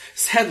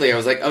 Sadly, I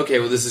was like, okay,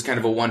 well, this is kind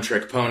of a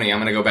one-trick pony. I'm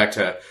going to go back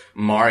to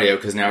Mario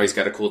because now he's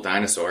got a cool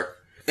dinosaur.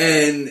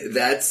 And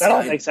that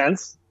all makes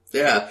sense.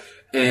 Yeah.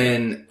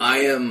 And I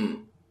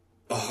am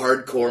a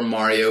hardcore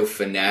Mario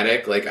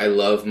fanatic. Like, I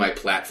love my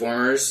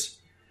platformers.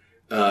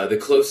 The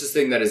closest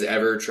thing that has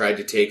ever tried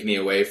to take me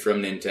away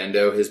from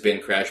Nintendo has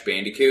been Crash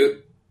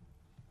Bandicoot.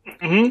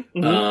 And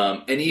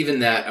even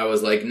that, I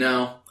was like,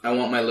 no, I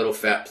want my little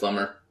fat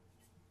plumber.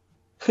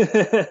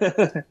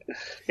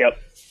 Yep.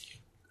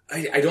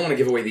 I don't want to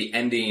give away the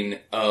ending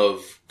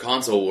of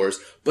Console Wars,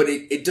 but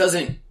it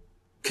doesn't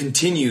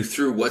continue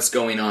through what's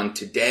going on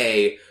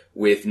today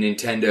with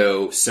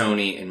Nintendo,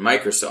 Sony, and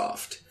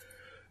Microsoft.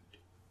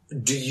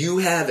 Do you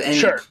have any...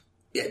 Sure.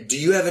 Do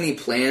you have any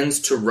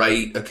plans to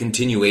write a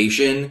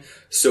continuation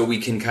so we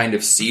can kind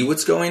of see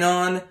what's going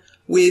on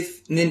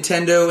with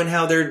Nintendo and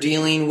how they're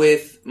dealing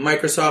with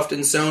Microsoft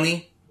and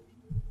Sony?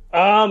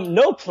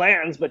 No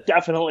plans, but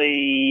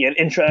definitely an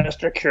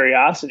interest or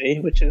curiosity,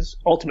 which is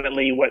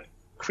ultimately what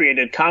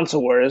created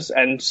Console Wars.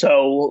 And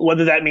so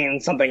whether that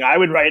means something I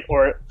would write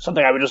or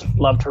something I would just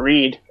love to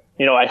read,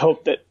 I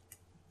hope that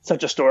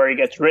such a story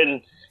gets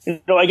written.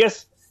 I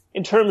guess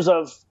in terms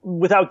of,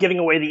 without giving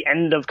away the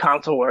end of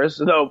Console Wars,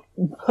 though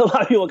a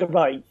lot of people can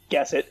probably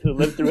guess it who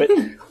lived through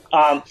it,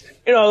 a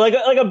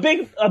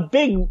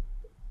big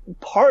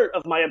part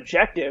of my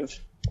objective,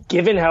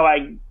 given how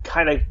I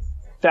kind of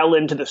fell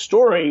into the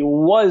story,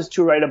 was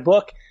to write a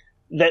book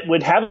that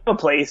would have a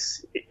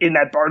place in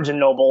that Barnes and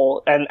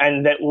Noble,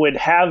 and that would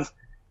have,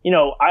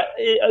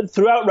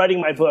 throughout writing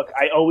my book,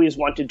 I always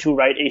wanted to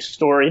write a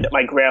story that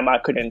my grandma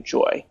could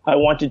enjoy. I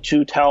wanted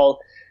to tell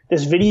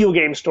this video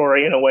game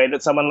story in a way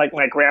that someone like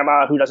my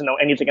grandma, who doesn't know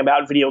anything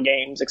about video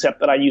games, except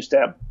that I used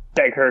to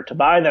beg her to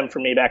buy them for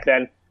me back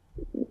then,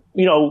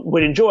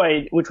 would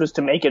enjoy, which was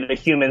to make it a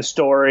human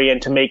story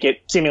and to make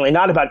it seemingly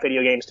not about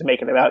video games, to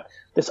make it about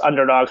this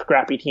underdog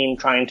scrappy team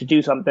trying to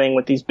do something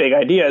with these big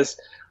ideas.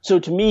 So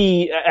to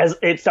me, as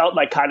it felt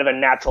like kind of a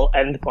natural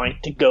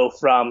endpoint to go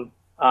from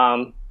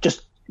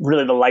just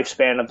really the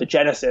lifespan of the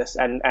Genesis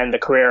and the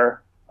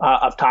career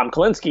of Tom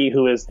Kalinske,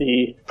 who is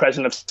the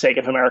president of Sega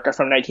of America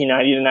from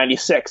 1990 to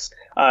 96.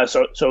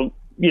 So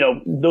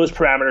those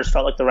parameters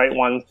felt like the right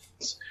ones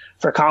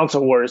for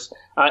Console Wars.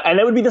 And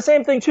it would be the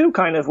same thing too,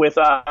 kind of with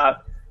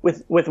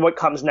what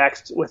comes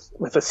next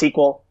with a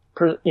sequel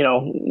per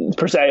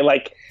se.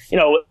 Like,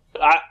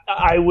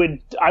 I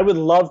would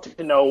love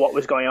to know what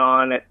was going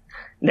on at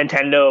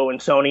Nintendo and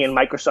Sony and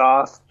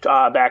Microsoft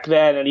back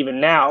then and even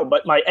now,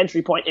 but my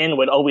entry point in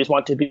would always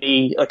want to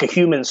be like a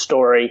human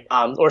story,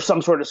 or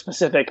some sort of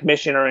specific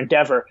mission or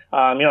endeavor.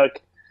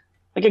 Like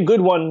a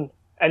good one,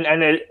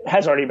 and it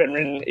has already been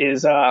written,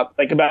 is about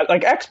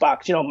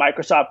Xbox,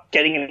 Microsoft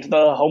getting into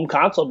the home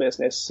console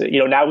business.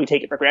 Now we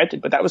take it for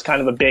granted, but that was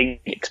kind of a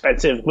big,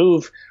 expensive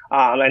move.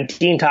 And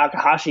Dean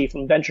Takahashi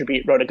from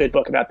VentureBeat wrote a good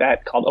book about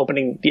that called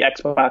Opening the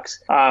Xbox.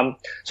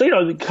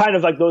 So, kind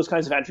of like those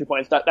kinds of entry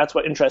points, that's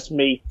what interests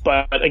me.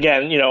 But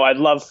again, I'd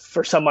love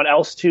for someone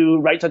else to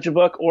write such a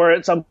book, or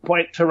at some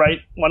point to write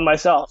one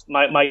myself.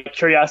 My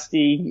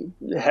curiosity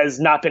has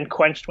not been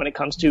quenched when it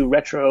comes to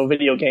retro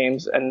video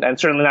games, and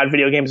certainly not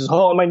video games as a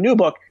whole. And my new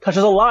book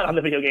touches a lot on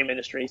the video game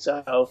industry.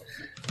 So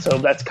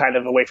that's kind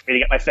of a way for me to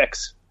get my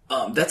fix.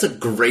 That's a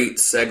great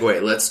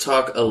segue. Let's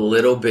talk a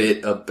little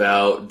bit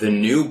about the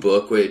new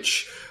book,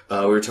 which we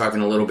were talking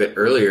a little bit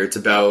earlier. It's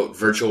about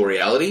virtual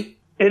reality.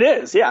 It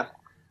is, yeah.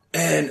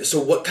 And so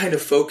what kind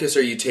of focus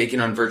are you taking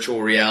on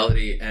virtual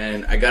reality?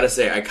 And I gotta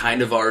say, I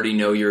kind of already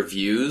know your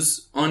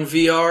views on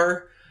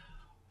VR.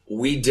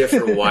 We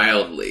differ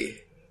wildly.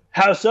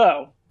 How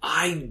so?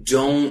 I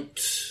don't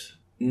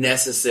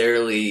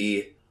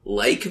necessarily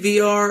like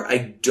VR. I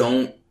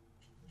don't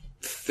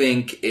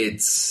think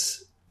it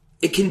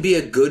can be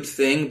a good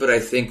thing, but I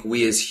think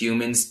we as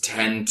humans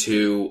tend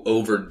to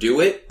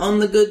overdo it on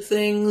the good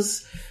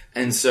things.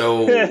 And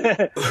so...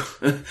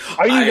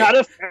 Are you not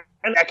a fan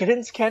of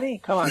decadence, Kenny?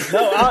 Come on.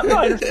 No,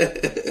 I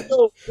understand.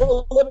 So,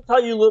 well, let me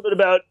tell you a little bit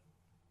about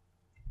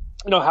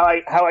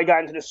how I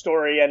got into this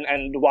story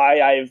and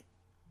why I've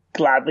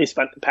gladly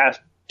spent the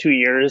past 2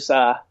 years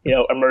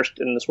immersed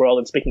in this world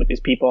and speaking with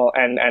these people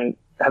and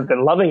have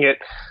been loving it.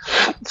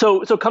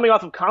 So coming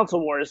off of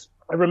Console Wars,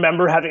 I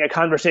remember having a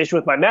conversation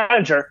with my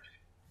manager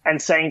and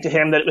saying to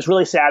him that it was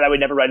really sad I would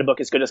never write a book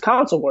as good as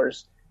Console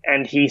Wars.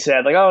 And he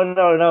said, like, oh,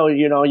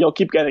 no, you'll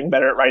keep getting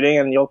better at writing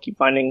and you'll keep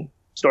finding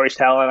stories to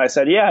tell. And I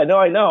said, yeah, no,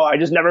 I know. I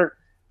just never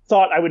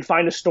thought I would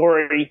find a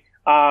story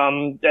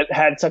that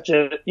had such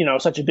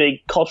a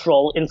big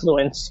cultural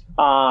influence,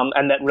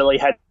 and that really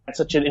had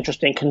such an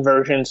interesting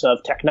convergence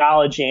of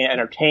technology and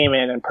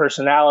entertainment and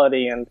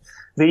personality and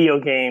video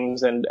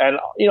games and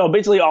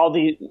basically all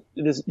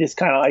this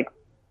kind of like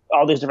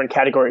all these different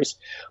categories.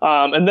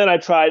 And then I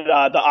tried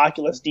the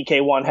Oculus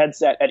DK1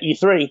 headset at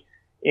E3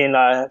 in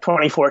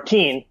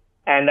 2014,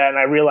 and then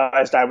I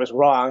realized I was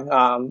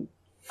wrong.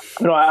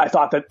 I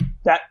thought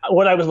that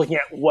what I was looking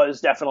at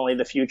was definitely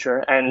the future,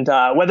 and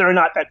whether or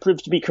not that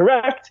proves to be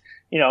correct,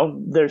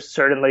 there's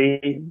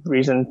certainly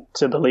reason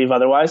to believe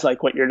otherwise,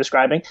 like what you're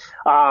describing.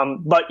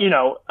 But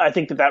I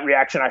think that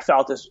reaction I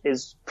felt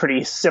is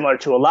pretty similar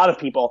to a lot of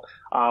people,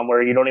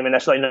 where you don't even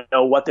necessarily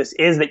know what this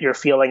is that you're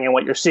feeling and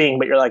what you're seeing,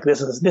 but you're like,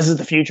 this is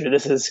the future.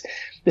 This is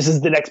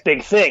the next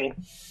big thing.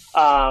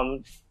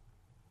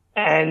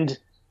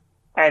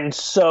 And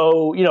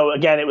so,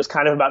 again, it was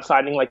kind of about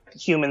finding like the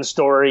human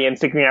story and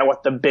figuring out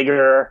what the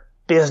bigger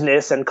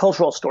business and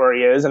cultural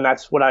story is. And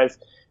that's what I've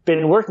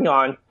been working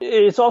on.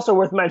 It's also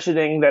worth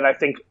mentioning that I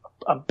think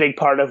a big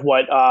part of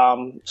what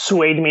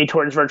swayed me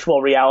towards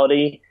virtual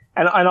reality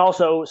and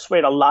also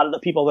swayed a lot of the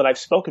people that I've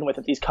spoken with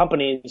at these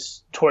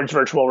companies towards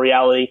virtual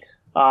reality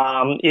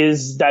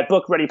is that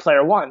book Ready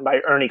Player One by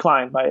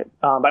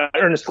by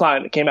Ernest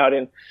Cline. It came out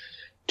in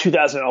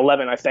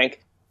 2011, I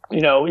think.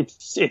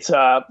 It's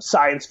a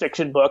science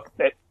fiction book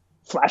that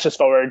flashes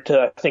forward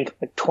to, I think,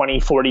 like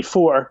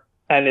 2044.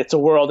 And it's a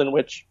world in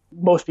which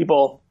most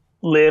people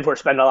live or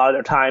spend a lot of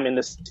their time in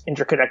this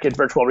interconnected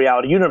virtual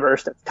reality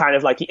universe that's kind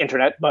of like the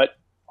internet, but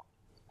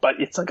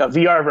it's like a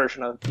VR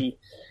version of the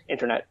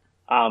internet,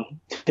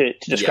 to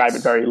describe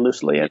it very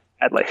loosely and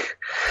badly.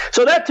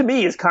 So that to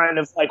me is kind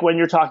of like when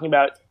you're talking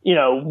about,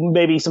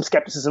 maybe some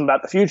skepticism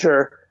about the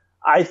future,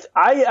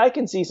 I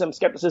can see some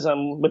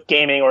skepticism with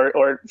gaming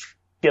or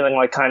feeling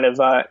like kind of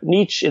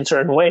niche in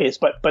certain ways,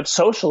 but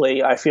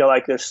socially, I feel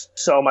like there's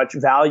so much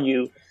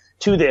value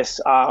to this.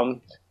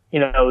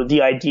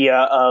 The idea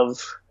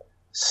of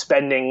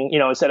spending,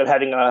 instead of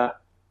having a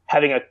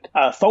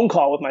phone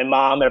call with my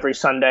mom every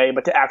Sunday,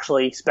 but to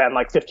actually spend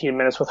like 15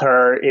 minutes with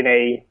her in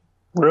a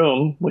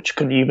room, which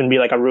could even be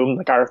like a room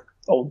like our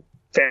old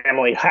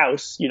family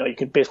house. You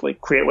could basically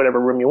create whatever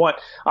room you want.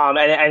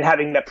 And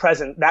having that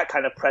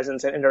kind of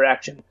presence and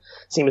interaction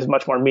seems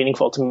much more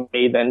meaningful to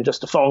me than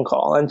just a phone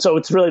call. And so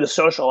it's really the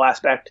social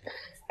aspect.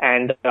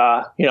 And,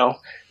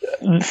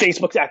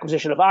 Facebook's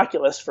acquisition of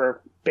Oculus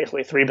for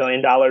basically $3 billion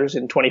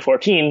in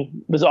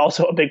 2014 was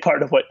also a big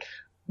part of what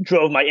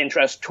drove my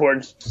interest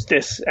towards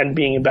this and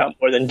being about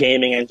more than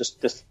gaming and just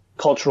this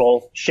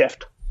cultural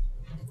shift.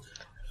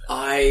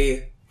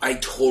 I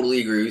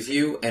totally agree with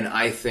you. And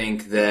I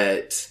think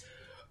that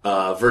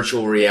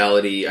virtual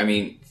reality, I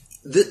mean,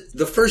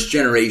 the first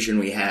generation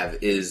we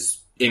have is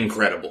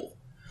incredible.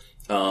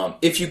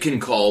 If you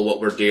can call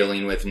what we're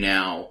dealing with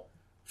now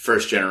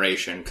first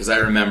generation, because I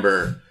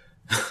remember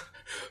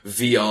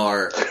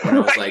VR when I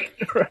was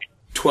like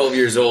 12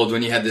 years old,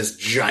 when you had this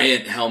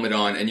giant helmet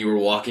on and you were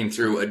walking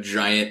through a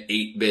giant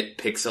 8-bit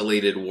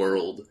pixelated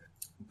world.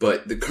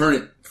 But the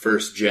current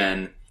first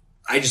gen,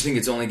 I just think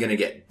it's only going to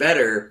get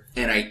better,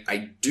 and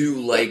I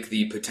do like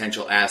the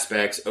potential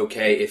aspects.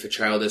 Okay, if a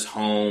child is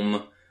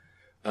home,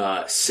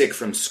 sick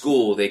from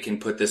school, they can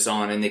put this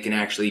on and they can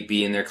actually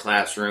be in their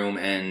classroom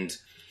and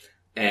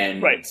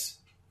right.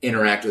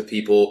 Interact with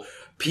people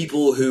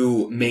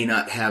who may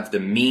not have the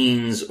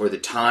means or the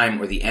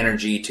time or the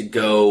energy to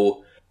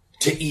go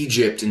to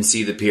Egypt and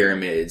see the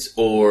pyramids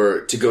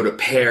or to go to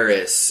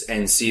Paris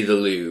and see the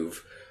Louvre.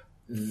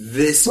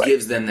 This right.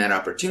 gives them that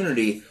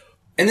opportunity.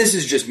 And this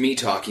is just me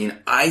talking.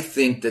 I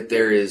think that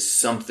there is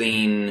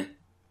something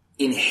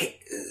intrinsic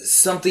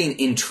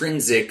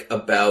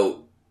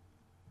about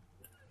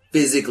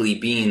physically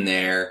being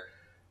there,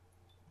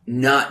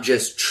 not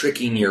just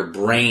tricking your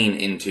brain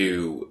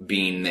into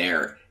being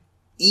there,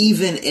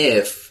 even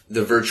if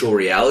the virtual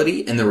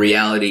reality and the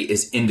reality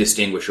is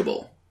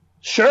indistinguishable.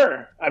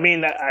 Sure. I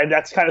mean,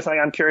 that's kind of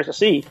something I'm curious to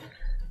see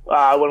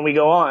when we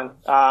go on,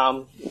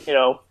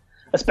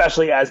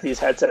 especially as these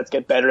headsets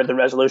get better, the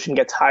resolution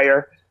gets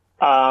higher.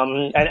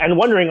 And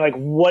wondering, like,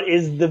 what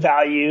is the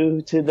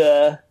value to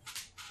the,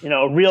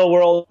 real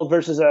world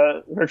versus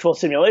a virtual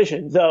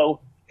simulation?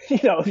 Though,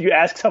 if you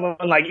ask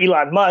someone like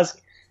Elon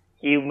Musk,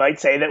 you might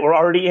say that we're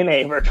already in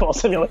a virtual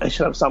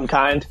simulation of some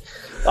kind.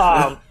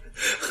 But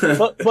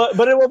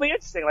it will be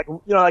interesting. Like,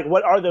 like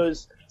what are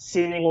those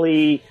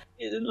seemingly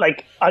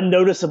like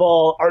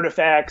unnoticeable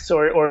artifacts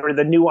or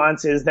the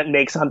nuances that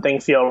make something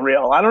feel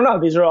real? I don't know.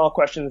 These are all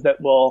questions that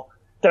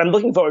I'm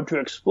looking forward to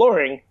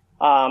exploring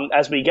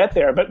as we get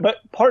there. But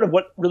part of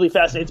what really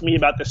fascinates me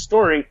about this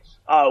story,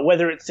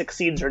 whether it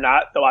succeeds or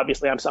not, though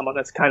obviously I'm someone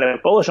that's kind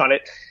of bullish on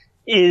it,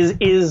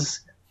 is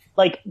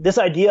like this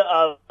idea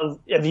of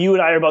if you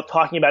and I are both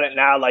talking about it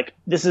now, like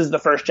this is the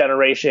first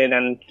generation,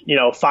 and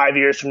 5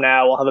 years from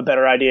now we'll have a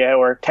better idea,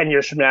 or 10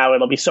 years from now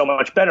it'll be so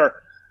much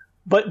better.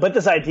 But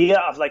this idea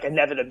of like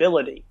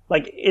inevitability,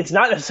 like it's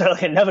not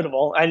necessarily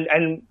inevitable,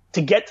 and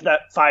to get to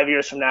that 5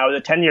 years from now or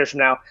the 10 years from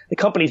now, the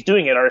companies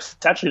doing it are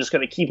essentially just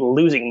going to keep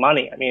losing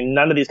money. I mean,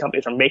 none of these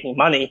companies are making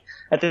money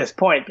at this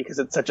point because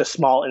it's such a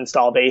small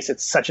install base.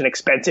 It's such an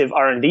expensive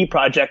R&D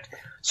project.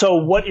 So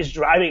what is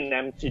driving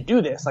them to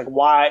do this? Like,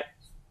 why?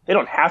 They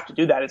don't have to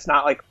do that. It's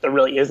not like there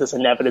really is this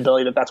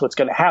inevitability that that's what's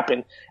going to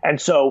happen. And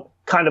so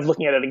kind of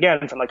looking at it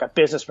again from like a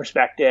business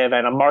perspective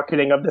and a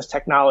marketing of this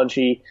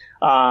technology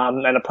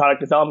and a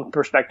product development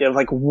perspective,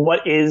 like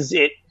what is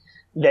it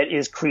that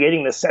is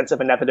creating this sense of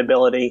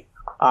inevitability,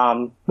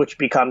 which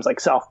becomes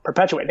like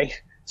self-perpetuating?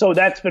 So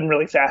that's been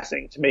really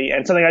fascinating to me,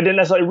 and something I didn't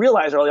necessarily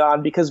realize early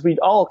on, because we'd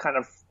all kind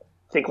of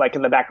think like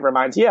in the back of our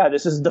minds, yeah,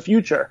 this is the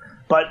future.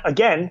 But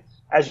again,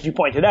 as you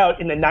pointed out,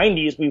 in the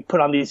 90s, we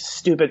put on these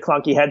stupid,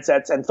 clunky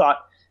headsets and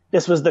thought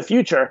this was the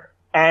future.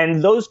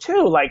 And those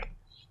two, like,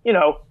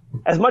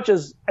 as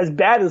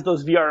bad as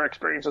those VR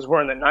experiences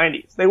were in the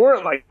 90s, they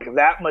weren't like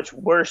that much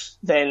worse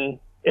than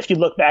if you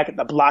look back at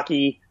the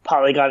blocky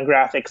polygon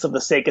graphics of the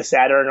Sega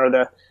Saturn or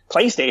the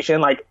PlayStation.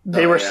 Like,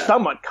 they were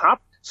somewhat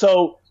comparable.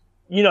 So,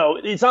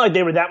 it's not like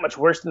they were that much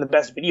worse than the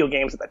best video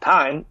games at the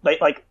time.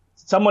 Like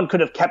someone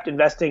could have kept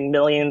investing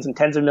millions and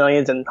tens of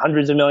millions and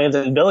hundreds of millions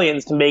and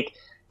billions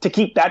to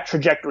keep that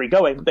trajectory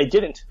going, but they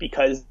didn't,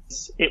 because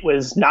it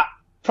was not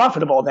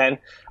profitable then,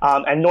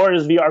 and nor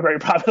is VR very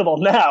profitable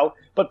now,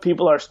 but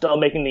people are still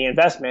making the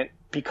investment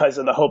because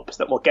of the hopes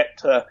that we'll get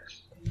to,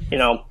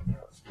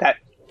 that,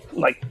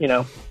 like,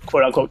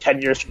 quote unquote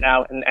 10 years from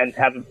now and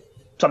have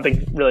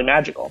something really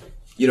magical.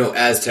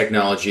 As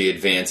technology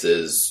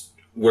advances,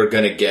 we're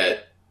going to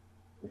get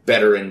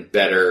better and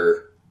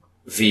better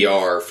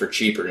VR for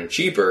cheaper and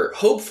cheaper,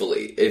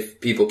 hopefully,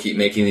 if people keep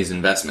making these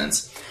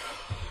investments.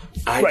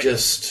 I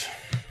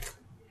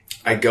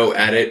go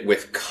at it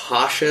with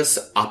cautious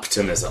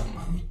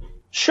optimism.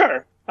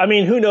 Sure. I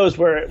mean, who knows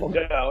where it will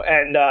go?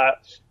 And, I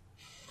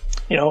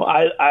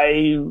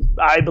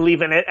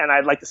believe in it and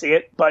I'd like to see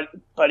it. But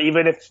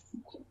even if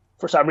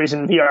for some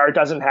reason VR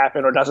doesn't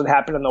happen or doesn't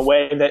happen in the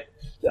way that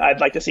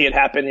I'd like to see it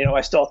happen,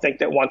 I still think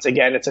that once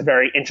again, it's a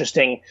very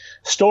interesting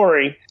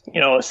story,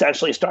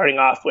 essentially starting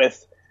off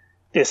with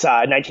this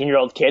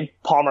 19-year-old kid,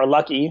 Palmer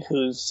Luckey,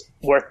 who's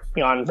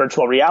working on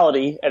virtual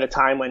reality at a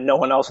time when no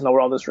one else in the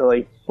world is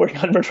really working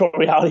on virtual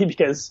reality,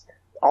 because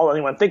all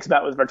anyone thinks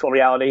about with virtual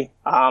reality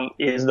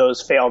is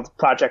those failed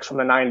projects from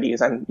the 90s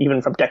and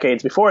even from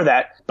decades before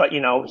that. But,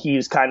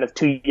 he's kind of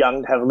too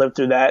young to have lived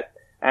through that,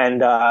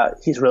 and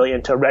he's really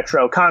into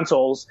retro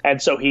consoles.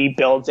 And so he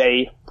builds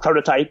a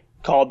prototype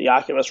called the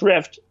Oculus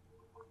Rift,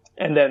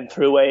 and then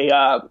through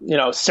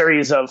a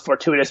series of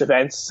fortuitous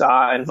events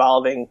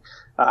involving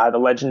the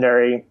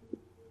legendary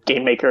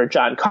game maker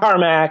John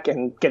Carmack,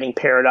 and getting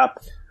paired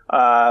up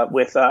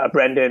with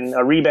Brendan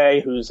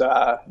Uribe, who's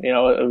a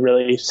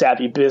really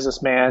savvy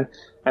businessman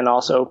and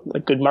also a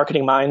good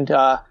marketing mind,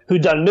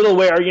 who'd done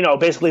middleware,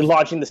 basically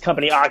launching this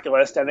company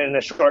Oculus, and in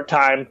a short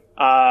time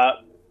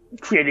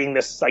creating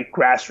this like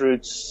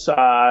grassroots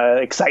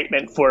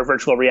excitement for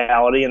virtual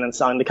reality, and then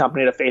selling the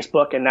company to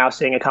Facebook, and now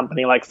seeing a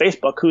company like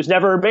Facebook, who's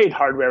never made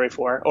hardware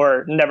before,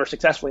 or never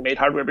successfully made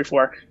hardware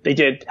before. They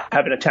did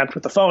have an attempt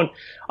with the phone,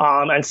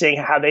 and seeing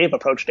how they've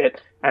approached it,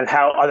 and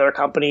how other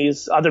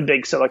companies, other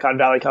big Silicon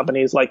Valley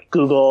companies like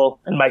Google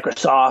and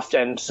Microsoft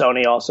and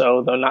Sony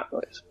also, though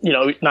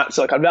not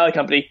Silicon Valley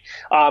company,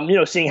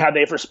 seeing how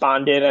they've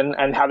responded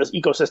and how this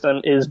ecosystem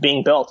is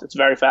being built. It's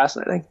very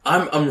fascinating.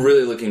 I'm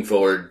really looking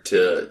forward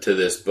to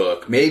this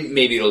book.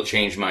 Maybe it'll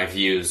change my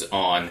views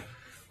on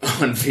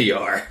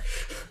VR.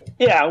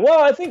 Yeah, well,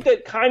 I think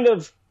that kind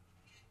of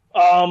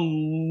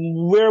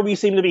where we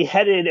seem to be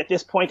headed at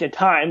this point in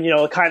time,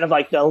 kind of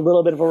like a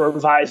little bit of a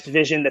revised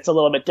vision that's a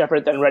little bit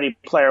different than Ready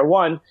Player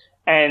One.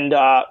 And,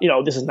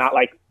 this is not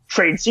like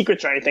trade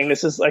secrets or anything.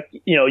 This is like,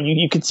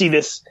 you could see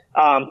this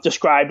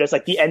described as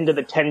like the end of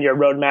the 10-year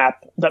roadmap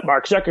that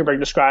Mark Zuckerberg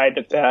described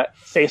at the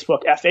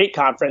Facebook F8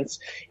 conference,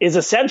 is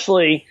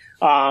essentially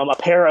a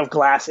pair of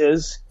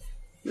glasses,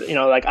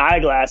 like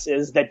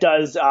eyeglasses, that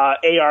does AR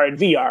and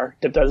VR,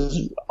 that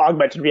does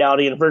augmented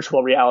reality and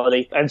virtual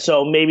reality. And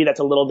so maybe that's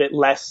a little bit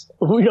less,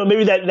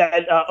 maybe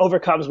that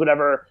overcomes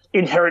whatever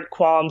inherent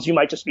qualms you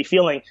might just be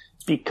feeling,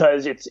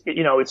 because it's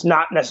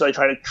not necessarily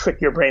trying to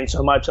trick your brain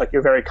so much. Like,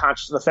 you're very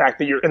conscious of the fact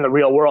that you're in the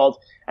real world,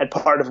 and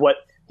part of what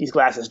these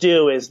glasses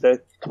do is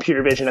the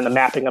computer vision and the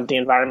mapping of the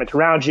environment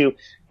around you,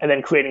 and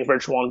then creating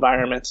virtual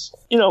environments.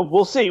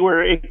 We'll see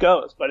where it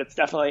goes, but it's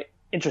definitely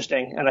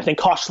interesting. And I think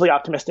cautiously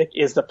optimistic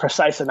is the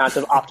precise amount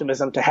of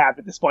optimism to have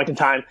at this point in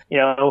time.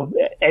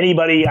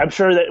 Anybody, I'm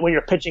sure that when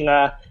you're pitching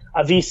a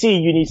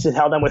VC, you need to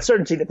tell them with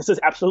certainty that this is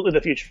absolutely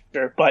the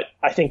future. But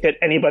I think that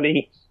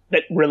anybody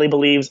that really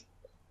believes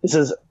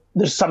there's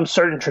some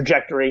certain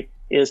trajectory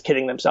is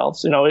kidding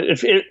themselves.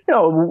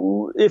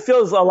 It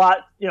feels a lot,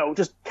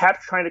 just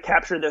trying to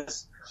capture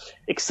this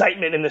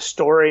excitement in this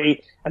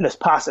story and this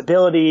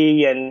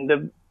possibility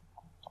and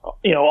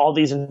all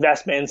these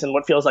investments and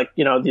what feels like,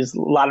 these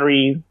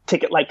lottery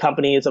ticket-like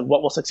companies of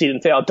what will succeed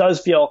and fail. It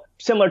does feel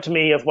similar to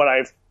me of what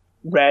I've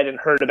read and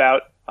heard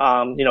about,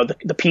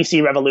 the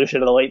PC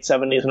revolution of the late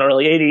 70s and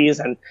early 80s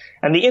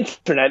and the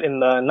internet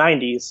in the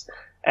 90s.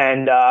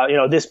 And,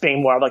 this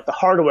being more of like the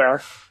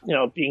hardware,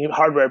 being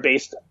hardware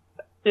based,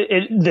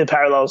 the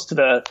parallels to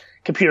the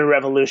computer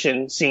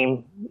revolution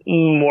seem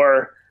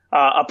more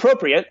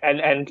appropriate.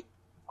 And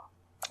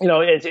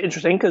it's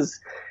interesting because,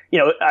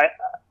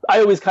 I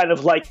always kind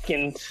of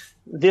likened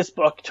this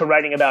book to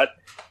writing about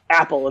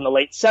Apple in the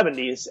late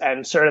 70s.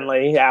 And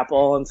certainly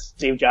Apple and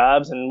Steve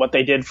Jobs and what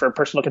they did for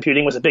personal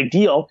computing was a big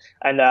deal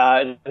and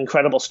an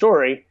incredible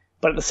story.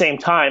 But at the same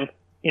time,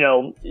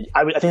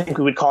 I think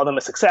we would call them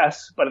a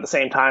success. But at the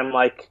same time,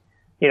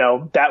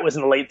 that was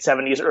in the late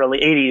 70s, early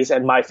 80s,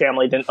 and my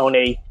family didn't own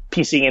a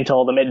PC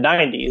until the mid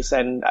 90s.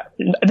 And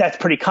that's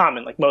pretty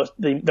common. Like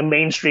the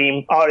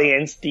mainstream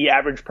audience, the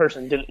average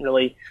person didn't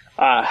really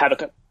have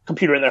a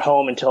computer in their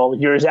home until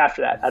years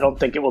after that. I don't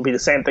think it will be the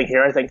same thing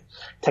here. I think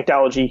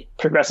technology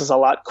progresses a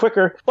lot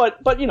quicker, but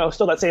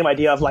still that same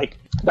idea of like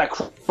that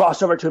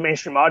crossover to a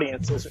mainstream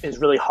audience is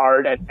really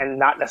hard and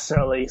not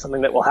necessarily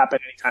something that will happen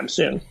anytime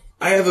soon.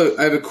 I have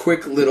a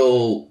quick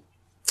little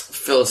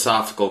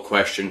philosophical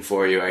question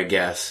for you, I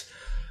guess.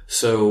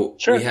 So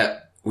sure.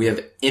 we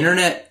have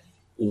Internet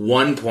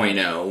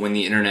 1.0 when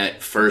the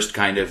internet first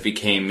kind of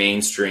became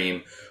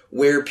mainstream,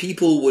 where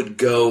people would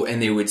go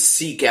and they would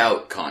seek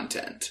out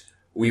content.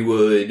 We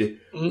would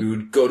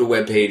go to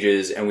web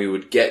pages and we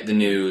would get the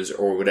news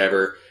or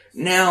whatever.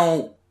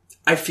 Now,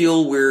 I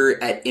feel we're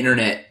at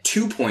Internet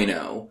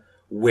 2.0,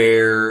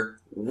 where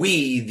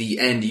we, the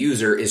end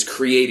user, is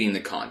creating the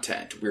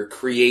content. We're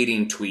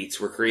creating tweets,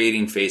 we're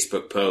creating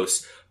Facebook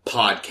posts,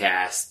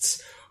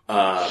 podcasts,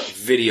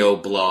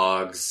 video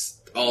blogs,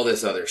 all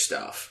this other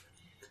stuff.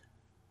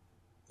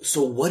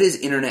 So what is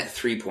Internet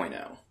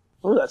 3.0?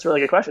 Oh, that's a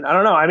really good question. I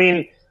don't know. I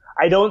mean,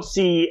 I don't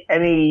see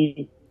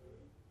any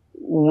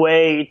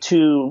way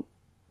to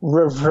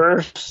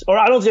reverse, or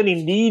I don't see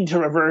any need to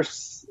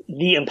reverse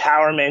the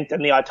empowerment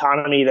and the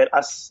autonomy that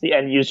us, the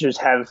end users,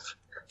 have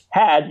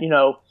had,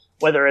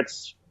 whether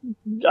it's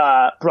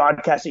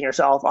broadcasting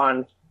yourself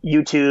on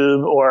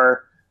YouTube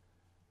or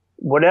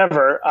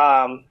whatever.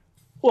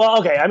 Well,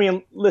 okay. I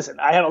mean, listen,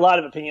 I have a lot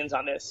of opinions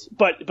on this,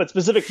 but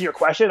specific to your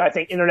question, I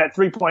think Internet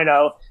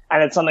 3.0,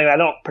 and it's something I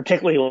don't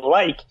particularly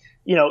like.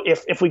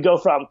 If we go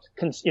from,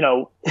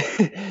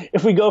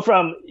 if we go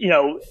from,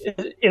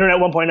 Internet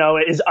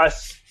 1.0 is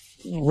us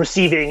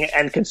receiving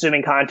and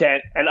consuming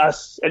content, and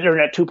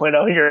Internet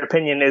 2.0, in your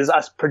opinion, is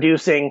us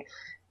producing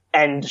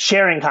and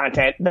sharing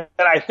content, then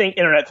I think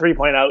Internet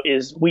 3.0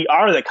 is we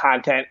are the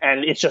content,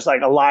 and it's just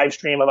like a live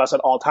stream of us at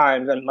all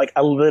times and like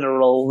a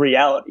literal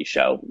reality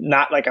show,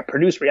 not like a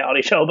produced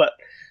reality show, but,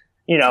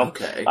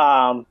 okay.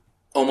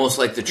 Almost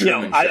like the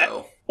Truman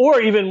Show. Or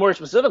even more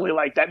specifically,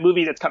 like that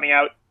movie that's coming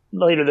out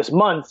later this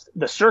month,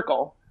 The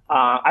Circle.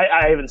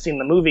 I haven't seen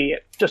the movie,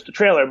 just a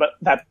trailer, but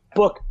that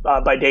book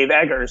by Dave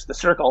Eggers, The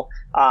Circle,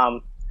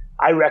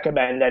 I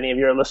recommend any of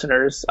your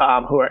listeners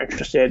who are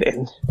interested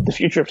in the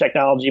future of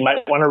technology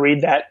might want to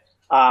read that.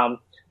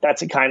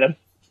 That's a kind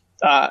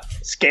of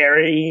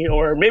scary,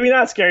 or maybe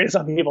not scary to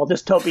some people,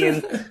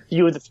 dystopian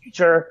view of the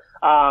future.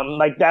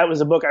 Like that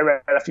was a book I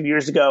read a few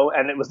years ago,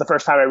 and it was the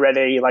first time I read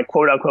a like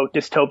quote unquote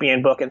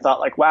dystopian book and thought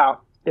like, wow,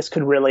 this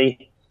could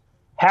really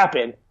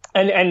happen.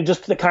 And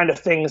just the kind of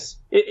things,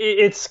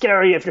 it's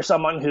scary if you're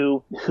someone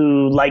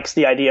who likes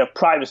the idea of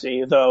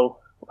privacy, though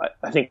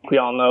I think we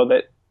all know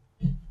that,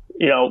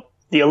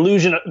 the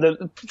illusion,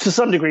 to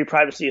some degree,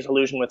 privacy is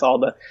illusion with all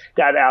the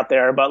data out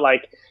there. But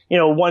like,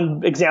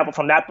 one example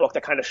from that book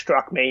that kind of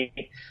struck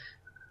me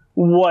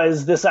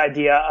was this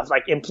idea of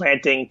like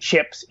implanting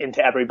chips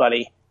into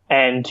everybody.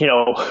 And,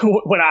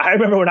 I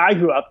remember when I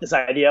grew up, this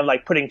idea of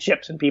like putting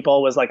chips in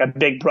people was like a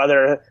big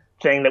brother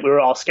thing that we were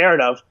all scared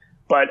of.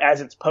 But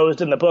as it's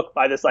posed in the book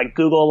by this like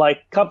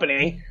Google-like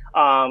company,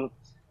 the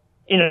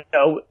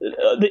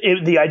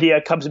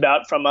idea comes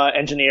about from an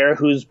engineer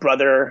whose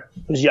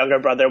younger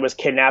brother was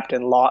kidnapped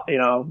and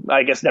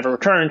I guess never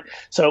returned.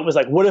 So it was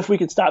like, what if we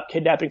could stop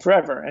kidnapping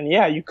forever? And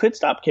yeah, you could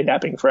stop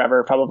kidnapping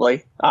forever,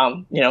 probably,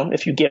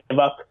 if you give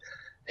up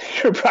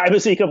your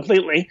privacy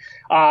completely.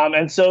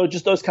 And so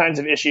just those kinds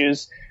of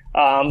issues.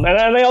 And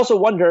I also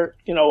wonder,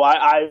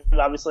 I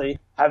obviously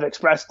have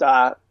expressed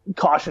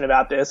caution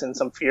about this and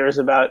some fears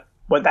about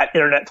what that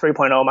Internet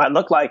 3.0 might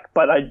look like,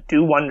 but I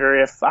do wonder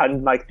if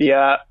I'm like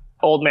the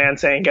old man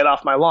saying, get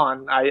off my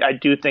lawn. I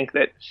do think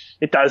that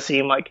it does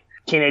seem like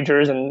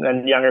teenagers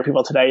and younger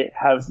people today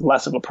have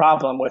less of a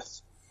problem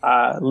with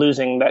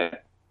losing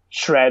that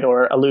shred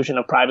or illusion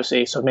of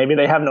privacy. So maybe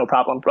they have no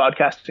problem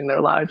broadcasting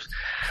their lives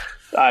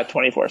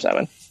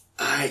 24/7.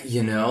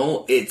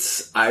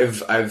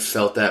 I've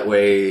felt that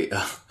way.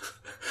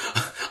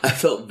 I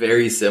felt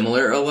very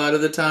similar a lot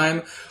of the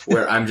time,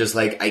 where I'm just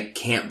like, I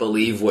can't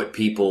believe what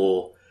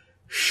people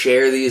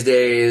share these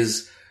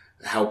days,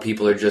 how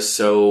people are just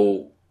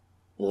so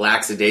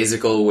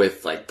lackadaisical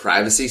with like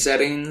privacy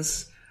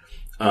settings.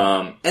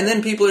 And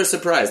then people are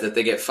surprised that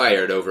they get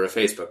fired over a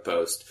Facebook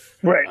post.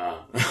 Right.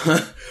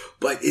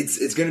 But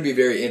it's going to be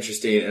very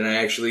interesting, and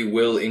I actually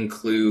will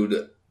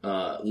include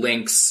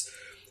links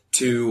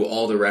to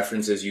all the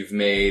references you've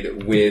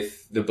made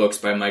with the books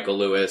by Michael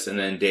Lewis and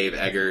then Dave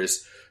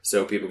Eggers,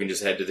 so people can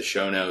just head to the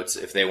show notes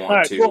if they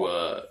want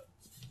to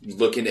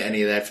look into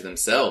any of that for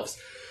themselves.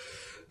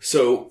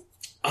 So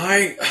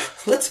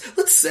let's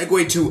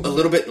segue to a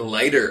little bit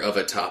lighter of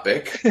a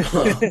topic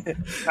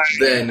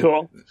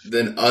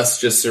than us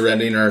just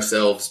surrendering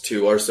ourselves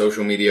to our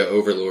social media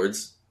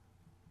overlords.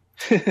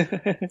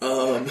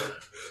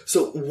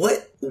 So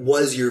what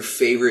was your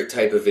favorite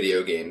type of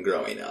video game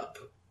growing up?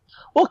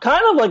 Well,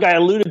 kind of like I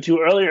alluded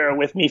to earlier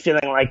with me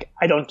feeling like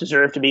I don't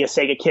deserve to be a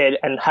Sega kid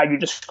and how you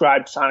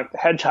described Sonic the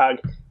Hedgehog.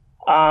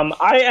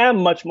 I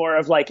am much more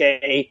of like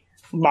a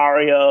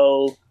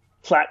Mario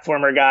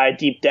platformer guy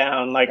deep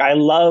down. Like I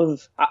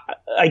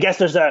guess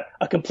there's a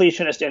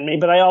completionist in me,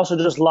 but I also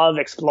just love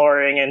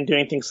exploring and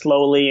doing things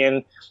slowly.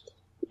 And,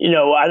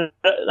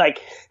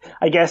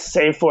 I guess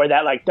save for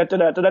that like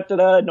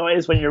da-da-da-da-da-da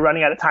noise when you're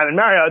running out of time in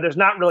Mario, there's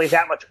not really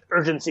that much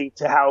urgency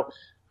to how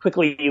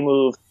quickly you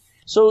move.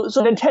 So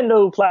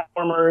Nintendo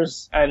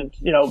platformers and,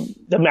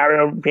 the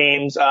Mario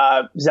games,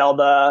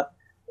 Zelda,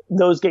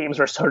 those games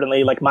were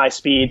certainly like my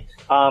speed.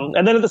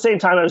 And then at the same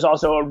time, I was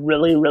also a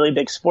really, really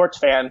big sports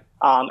fan.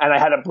 And I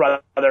had a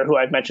brother who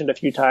I've mentioned a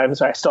few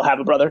times. I still have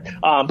a brother.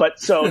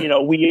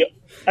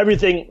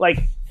 Everything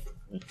like,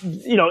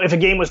 if a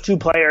game was 2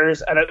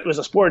 players and it was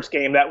a sports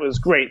game, that was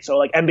great. So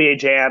like NBA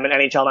Jam and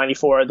NHL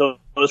 94,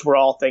 those were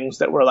all things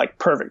that were like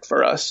perfect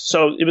for us.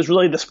 So it was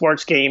really the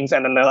sports games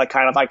and then the like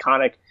kind of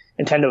iconic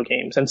Nintendo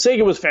games. And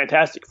Sega was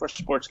fantastic for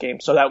sports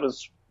games, so that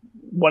was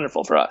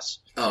wonderful for us.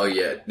 Oh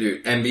yeah,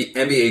 dude.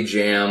 NBA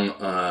Jam,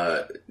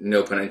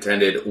 no pun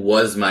intended,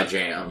 was my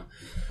jam.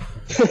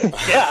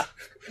 Yeah.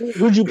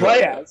 Who'd you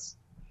play as?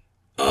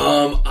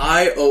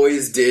 I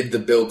always did the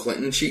Bill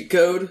Clinton cheat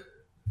code.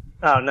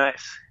 Oh,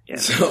 nice. Yeah.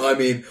 So,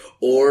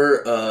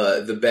 or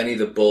the Benny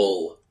the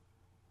Bull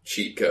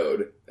cheat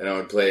code, and I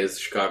would play as the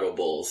Chicago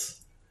Bulls.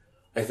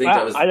 I think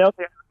that was... I don't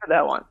think I heard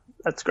that one.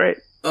 That's great.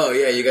 Oh,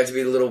 yeah, you got to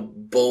be the little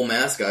bull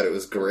mascot. It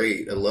was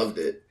great. I loved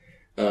it.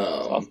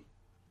 Awesome.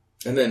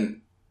 And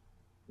then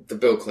the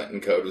Bill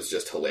Clinton code was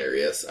just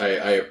hilarious.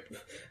 I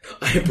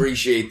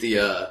appreciate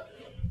the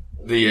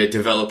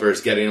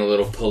developers getting a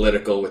little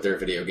political with their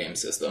video game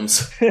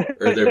systems,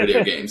 or their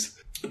video games.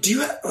 Do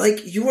you have,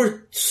 you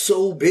are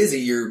so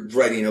busy. You're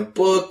writing a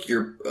book,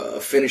 you're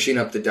finishing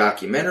up the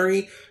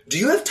documentary. Do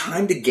you have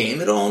time to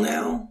game at all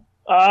now?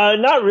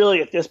 Not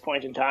really at this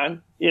point in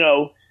time.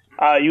 You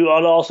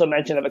had also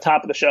mentioned at the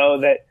top of the show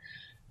that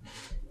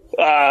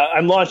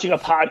I'm launching a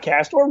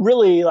podcast, or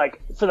really,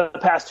 for the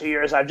past 2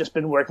 years, I've just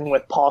been working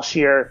with Paul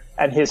Scheer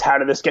and his How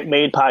Did This Get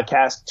Made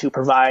podcast to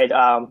provide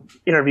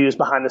interviews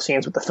behind the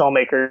scenes with the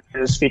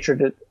filmmakers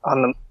featured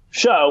on the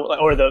show,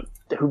 or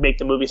who make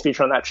the movies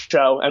featured on that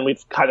show, and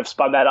we've kind of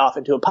spun that off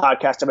into a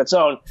podcast of its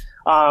own.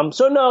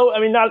 So no,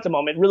 not at the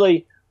moment.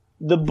 Really,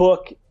 the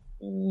book,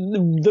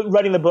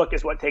 writing the book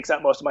is what takes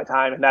up most of my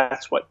time, and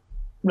that's what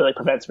really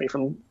prevents me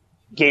from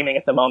gaming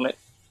at the moment.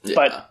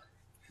 Yeah.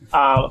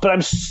 But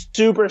I'm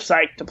super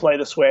psyched to play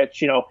the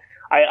Switch.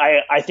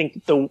 I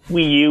think the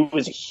Wii U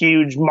was a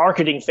huge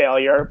marketing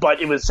failure,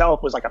 but it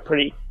itself was like a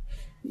pretty,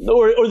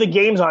 or the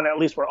games on it at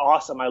least were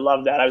awesome. I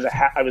loved that.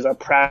 I was a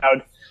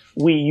proud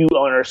Wii U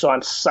owner, so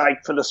I'm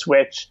psyched for the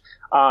Switch.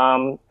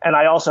 And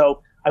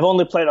I've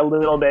only played a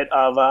little bit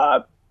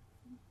of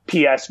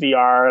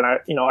PSVR, and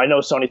I know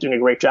Sony's doing a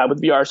great job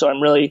with VR, so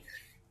I'm really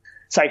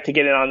psyched to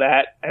get in on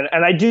that.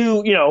 And I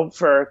do,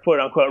 for quote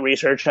unquote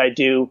research, I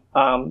do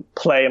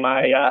play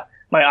my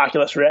my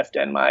Oculus Rift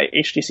and my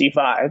HTC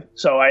Vive.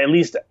 So I at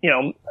least,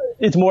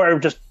 it's more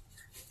of just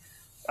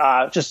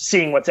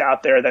seeing what's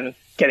out there than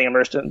getting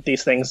immersed in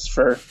these things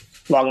for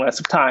long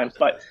lengths of time.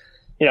 But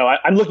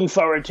I'm looking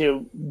forward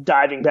to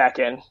diving back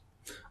in.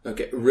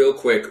 Okay, real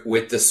quick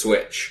with the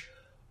Switch,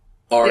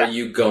 are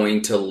you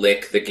going to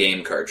lick the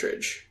game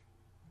cartridge?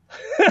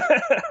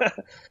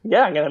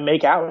 Yeah, I'm gonna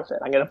make out with it.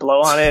 I'm gonna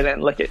blow on it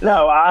and lick it.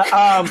 No,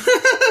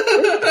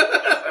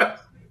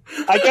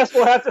 I guess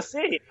we'll have to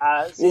see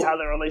how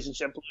the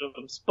relationship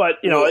blooms. But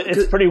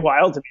it's pretty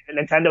wild to me that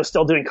Nintendo's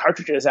still doing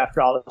cartridges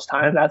after all this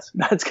time. That's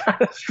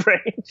kind of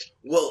strange.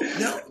 Well,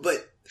 no,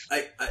 but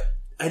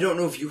I don't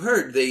know if you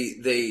heard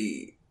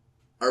they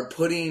are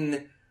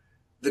putting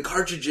the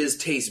cartridges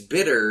taste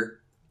bitter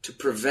to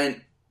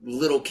prevent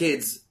little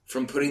kids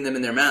from putting them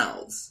in their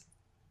mouths.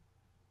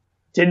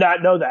 Did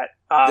not know that.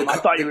 I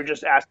thought you were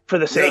just asking for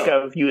the sake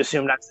of you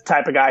assume that's the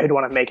type of guy who'd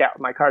want to make out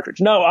with my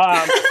cartridge. No,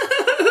 I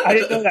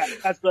didn't know that.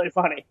 That's really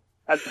funny.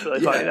 That's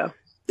really funny, though.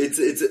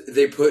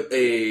 They put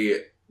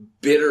a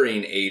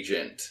bittering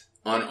agent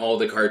on all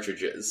the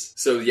cartridges.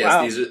 So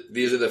yes, wow.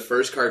 These are the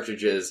first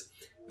cartridges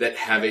that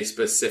have a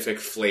specific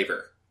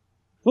flavor.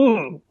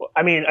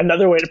 I mean,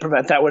 another way to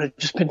prevent that would have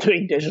just been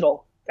doing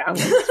digital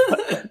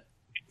downloads.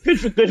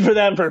 Good for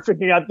them for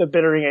figuring out the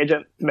bittering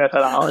agent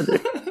methodology.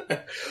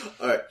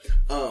 All right.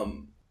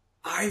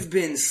 I've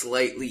been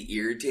slightly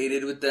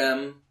irritated with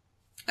them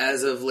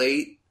as of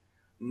late,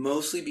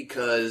 mostly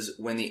because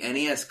when the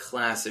NES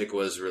Classic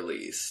was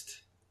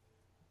released,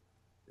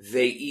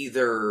 they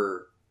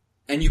either...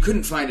 And you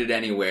couldn't find it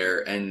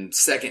anywhere, and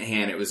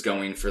secondhand it was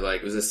going for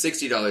it was a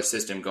 $60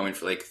 system going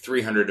for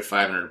 $300 to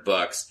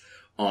 $500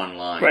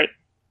 online. Right.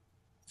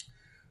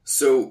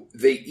 So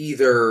they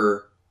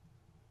either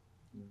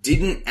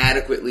didn't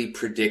adequately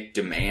predict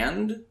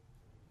demand,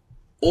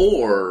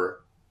 or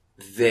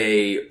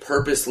they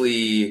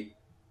purposely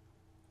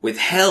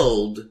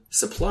withheld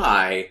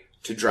supply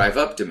to drive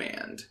up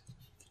demand.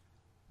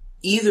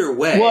 Either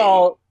way,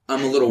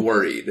 I'm a little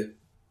worried.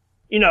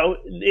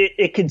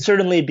 It could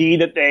certainly be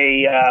that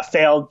they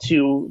failed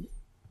to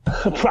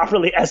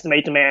properly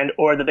estimate demand,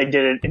 or that they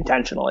did it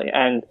intentionally.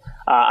 And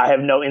I have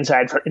no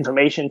inside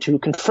information to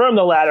confirm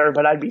the latter,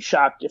 but I'd be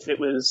shocked if it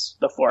was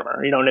the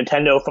former.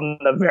 Nintendo, from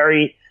the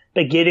very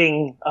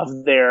beginning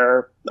of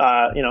their,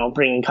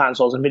 bringing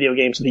consoles and video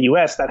games to the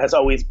U.S., that has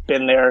always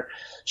been their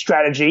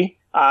strategy.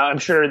 I'm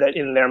sure that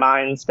in their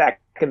minds back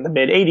in the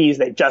mid-'80s,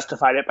 they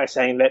justified it by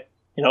saying that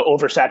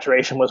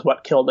oversaturation was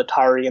what killed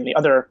Atari and the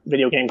other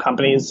video game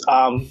companies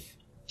from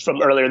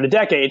earlier in the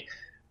decade.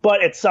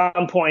 But at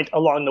some point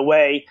along the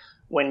way,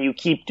 when you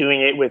keep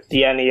doing it with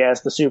the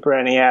NES, the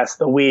Super NES,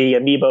 the Wii,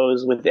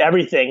 Amiibos, with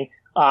everything,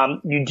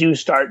 you do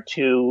start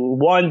to,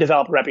 one,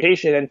 develop a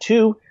reputation, and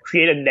two,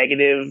 create a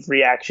negative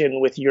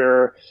reaction with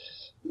your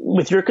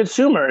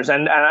consumers.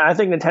 And I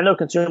think Nintendo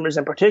consumers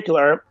in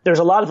particular, there's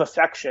a lot of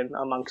affection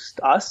amongst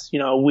us.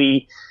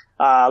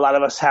 A lot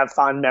of us have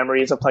fond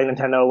memories of playing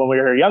Nintendo when we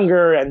were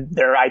younger, and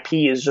their IP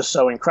is just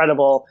so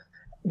incredible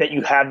that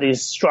you have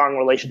these strong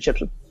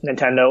relationships with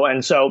Nintendo.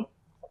 And so,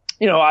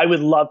 I would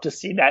love to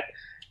see that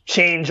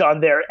change on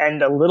their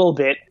end a little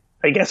bit.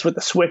 I guess with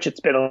the Switch, it's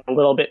been a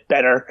little bit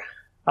better.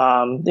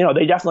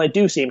 They definitely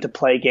do seem to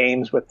play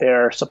games with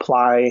their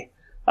supply,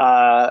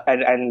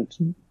 and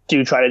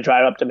do try to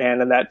drive up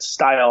demand in that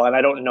style. And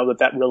I don't know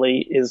that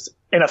really is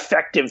an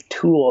effective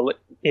tool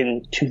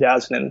in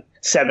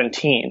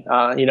 2017.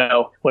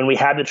 When we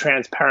have the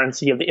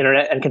transparency of the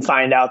internet and can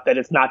find out that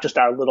it's not just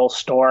our little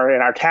store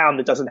in our town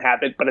that doesn't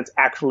have it, but it's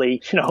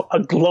actually, a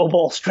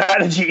global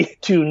strategy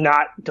to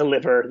not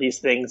deliver these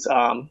things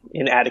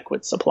in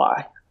adequate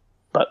supply.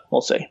 But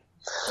we'll see.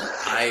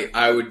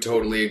 I would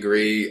totally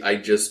agree. I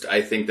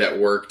think that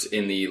worked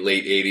in the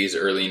late 80s,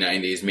 early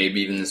 90s,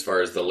 maybe even as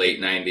far as the late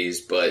 90s.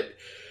 But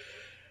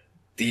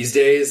these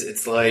days,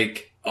 it's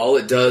all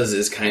it does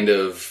is kind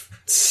of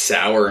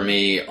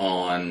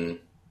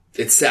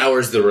it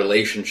sours the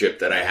relationship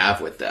that I have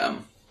with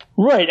them.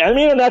 Right. I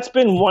mean, and that's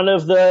been one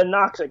of the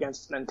knocks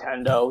against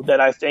Nintendo that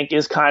I think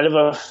is kind of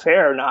a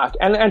fair knock.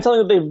 And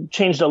something that they've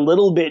changed a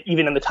little bit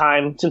even in the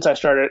time since I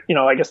started,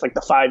 I guess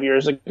the 5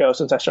 years ago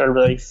since I started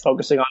really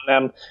focusing on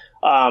them.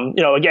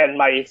 Again,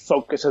 my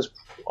focus has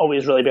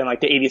always really been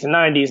the 80s and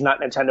 90s,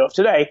 not Nintendo of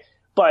today.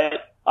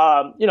 But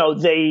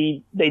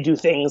they do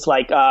things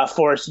like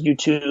force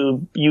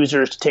YouTube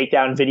users to take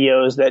down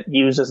videos that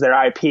uses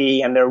their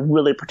IP, and they're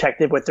really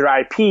protective with their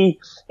IP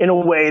in a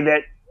way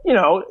that,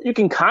 you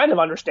can kind of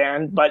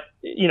understand. But,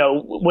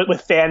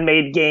 with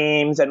fan-made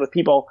games and with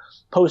people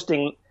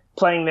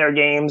playing their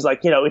games,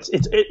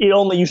 it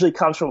only usually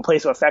comes from a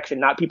place of affection,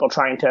 not people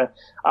trying to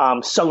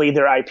sully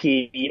their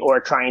IP or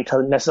trying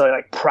to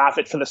necessarily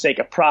profit for the sake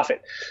of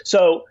profit.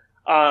 So,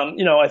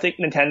 I think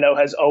Nintendo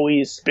has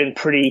always been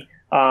pretty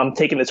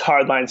taking this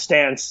hardline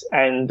stance,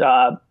 and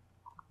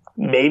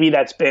maybe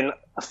that's been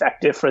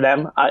effective for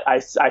them. I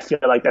feel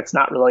like that's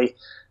not really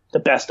the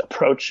best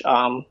approach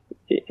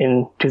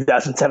in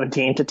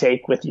 2017 to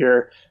take with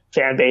your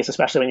fan base,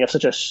 especially when you have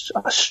such a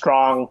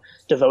strong,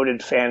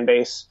 devoted fan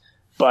base.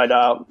 But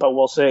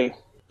we'll see.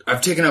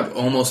 I've taken up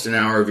almost an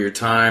hour of your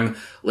time.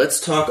 Let's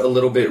talk a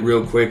little bit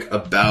real quick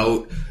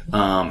about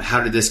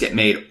how did this get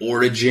made,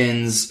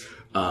 origins,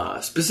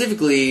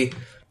 specifically.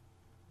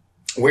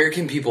 Where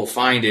can people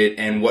find it,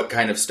 and what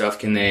kind of stuff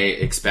can they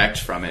expect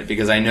from it?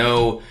 Because I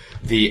know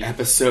the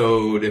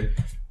episode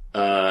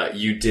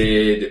you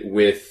did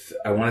with,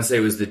 I want to say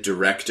it was the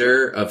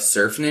director of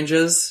Surf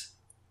Ninjas.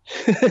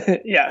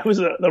 Yeah, who's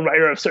the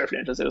writer of Surf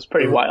Ninjas. It was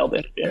pretty wild.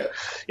 Yeah.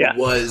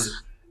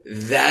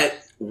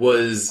 That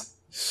was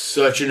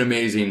such an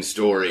amazing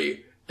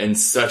story and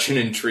such an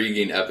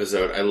intriguing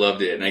episode. I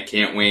loved it, and I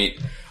can't wait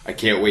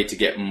to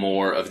get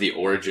more of the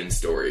origin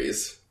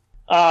stories.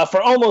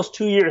 For almost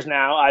 2 years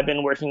now, I've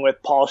been working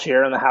with Paul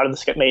Scheer on the How Did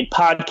This Get Made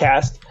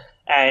podcast.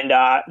 And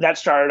that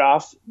started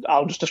off,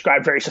 I'll just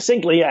describe very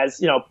succinctly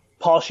as,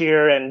 Paul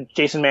Scheer and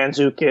Jason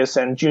Mantzoukas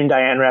and June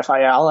Diane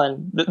Raphael.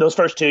 And those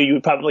first two you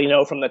would probably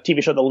know from the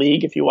TV show The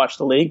League, if you watched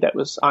The League. That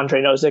was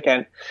Andre Nozick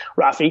and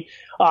Rafi.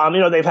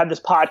 They've had this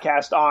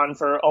podcast on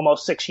for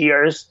almost 6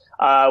 years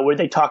where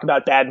they talk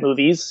about bad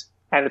movies,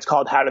 and it's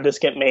called How Did This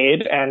Get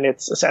Made? And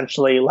it's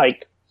essentially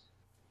like,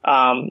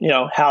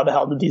 how the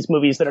hell did these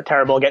movies that are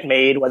terrible get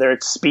made, whether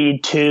it's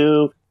Speed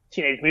 2,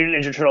 Teenage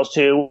Mutant Ninja Turtles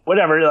 2,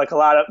 whatever. There's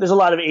a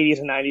lot of 80s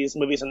and 90s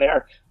movies in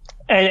there.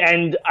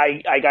 And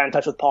I got in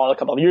touch with Paul a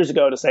couple of years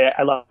ago to say,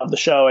 I love the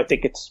show. I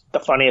think it's the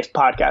funniest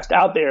podcast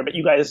out there, but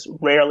you guys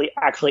rarely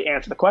actually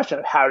answer the question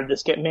of how did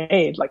this get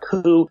made? Like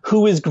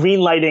who is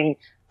greenlighting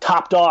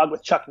Top Dog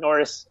with Chuck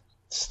Norris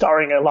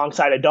starring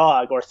alongside a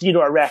dog, or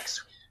Theodore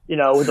Rex, with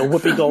a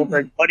Whoopi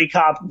Goldberg buddy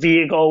cop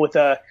vehicle with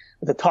a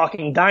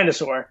talking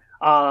dinosaur.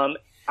 I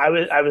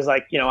was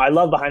like, I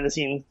love behind the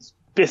scenes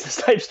business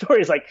type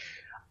stories. Like,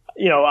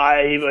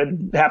 I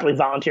would happily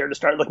volunteer to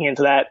start looking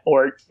into that,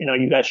 or,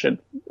 you guys should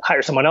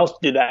hire someone else to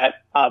do that.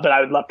 But I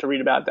would love to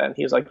read about that. And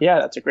he was like, yeah,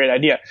 that's a great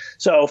idea.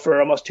 So for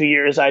almost 2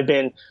 years, I've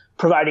been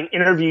providing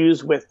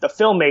interviews with the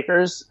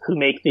filmmakers who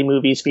make the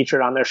movies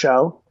featured on their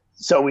show.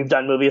 So we've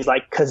done movies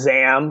like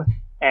Kazam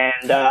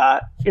and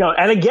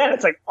again,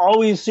 it's like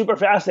always super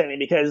fascinating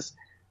because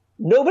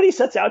nobody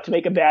sets out to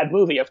make a bad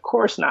movie. Of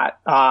course not.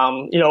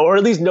 Or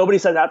at least nobody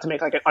sets out to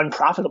make like an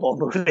unprofitable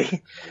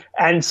movie.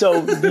 And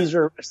so these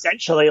are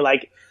essentially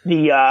like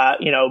the,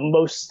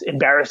 most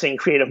embarrassing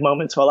creative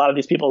moments of a lot of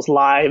these people's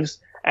lives,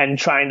 and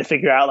trying to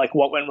figure out like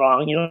what went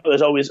wrong.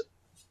 There's always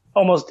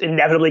almost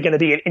inevitably going to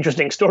be an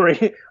interesting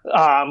story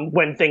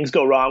when things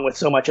go wrong with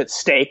so much at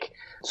stake.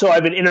 So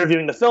I've been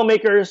interviewing the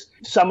filmmakers.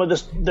 Some of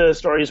the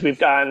stories we've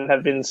gotten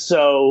have been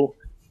so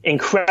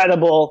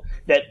incredible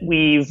that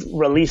we've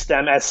released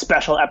them as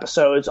special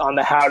episodes on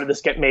the How Did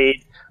This Get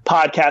Made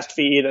podcast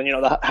feed. And,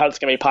 the How Did This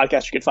Get Made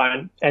podcast you could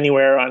find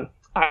anywhere on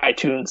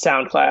iTunes,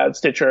 SoundCloud,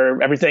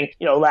 Stitcher, everything.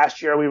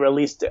 Last year we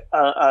released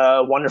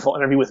a wonderful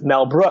interview with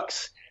Mel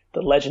Brooks,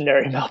 the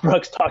legendary Mel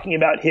Brooks, talking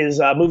about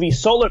his movie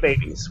Solar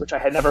Babies, which I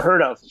had never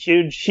heard of.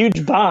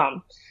 Huge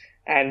bomb.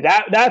 And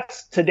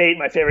that's to date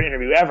my favorite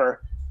interview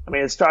ever. I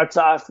mean, it starts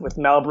off with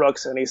Mel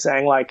Brooks and he's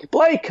saying like,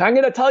 Blake, I'm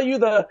going to tell you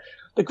the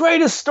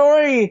greatest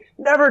story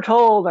never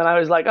told. And I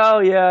was like, oh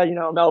yeah,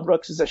 Mel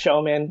Brooks is a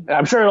showman. And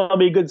I'm sure it'll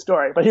be a good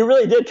story. But he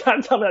really did kind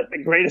of tell me like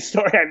the greatest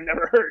story I've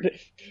never heard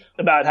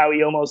about how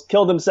he almost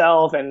killed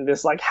himself, and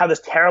this like how this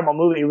terrible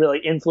movie really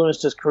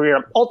influenced his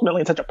career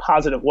ultimately in such a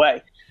positive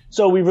way.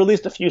 So we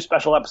released a few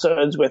special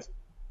episodes with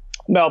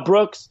Mel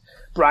Brooks,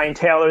 Brian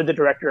Taylor, the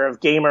director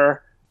of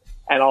Gamer,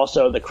 and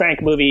also the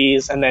Crank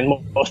movies. And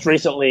then most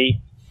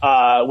recently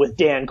with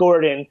Dan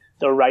Gordon,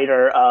 the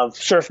writer of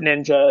Surf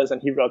Ninjas,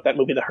 and he wrote that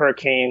movie The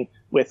Hurricane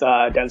with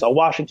Denzel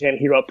Washington.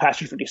 He wrote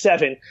Passenger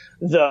 57.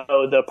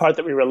 The part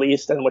that we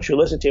released and what you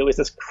listened to is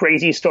this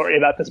crazy story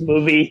about this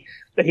movie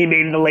that he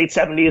made in the late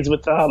 70s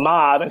with the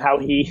mob, and how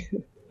he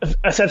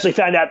essentially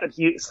found out that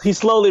he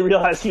slowly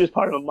realized he was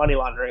part of a money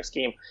laundering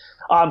scheme.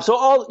 So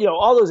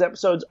all those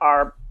episodes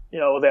are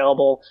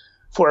available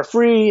for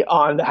free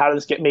on the How Did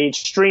This Get Made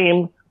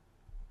stream,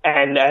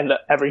 and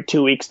every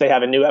 2 weeks they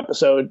have a new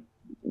episode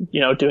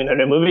doing their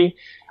new movie.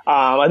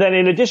 And then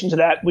in addition to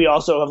that, we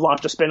also have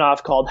launched a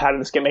spin-off called How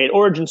Did This Get Made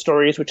Origin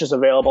Stories, which is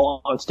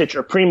available on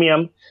Stitcher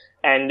Premium.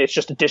 And it's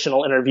just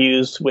additional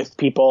interviews with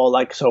people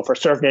so for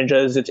Surf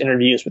Ninjas, it's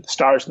interviews with the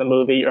stars of the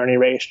movie, Ernie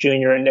Reyes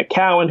Jr. and Nick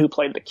Cowan, who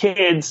played the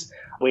kids.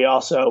 We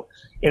also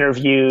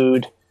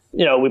interviewed,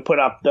 we put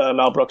up the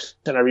Mel Brooks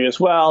interview as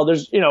well.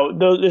 There's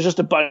just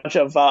a bunch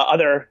of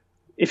other,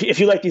 if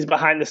you like these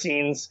behind the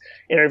scenes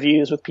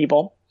interviews with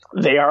people,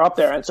 they are up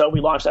there. And so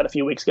we launched that a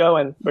few weeks ago,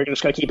 and we're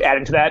just going to keep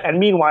adding to that. And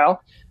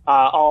meanwhile,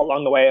 all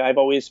along the way, I've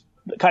always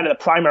kind of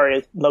the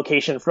primary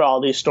location for all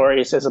these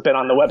stories has been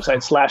on the website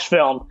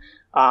 /film.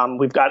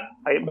 We've got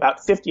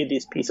about 50 of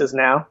these pieces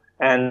now.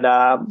 And,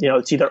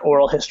 it's either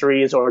oral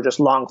histories or just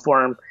long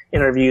form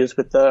interviews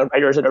with the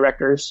writers and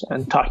directors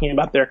and talking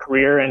about their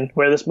career and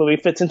where this movie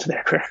fits into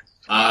their career.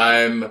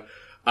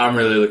 I'm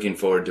really looking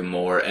forward to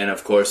more. And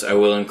of course, I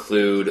will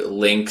include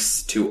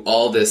links to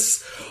all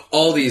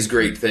these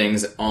great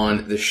things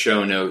on the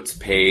show notes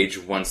page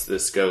once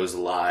this goes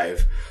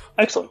live.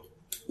 Excellent.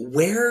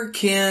 Where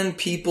can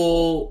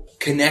people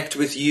connect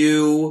with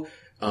you,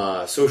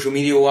 social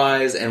media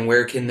wise, and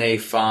where can they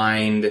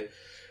find,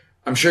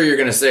 I'm sure you're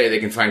going to say they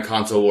can find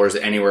Console Wars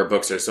anywhere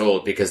books are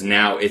sold, because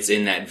now it's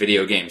in that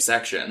video game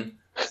section.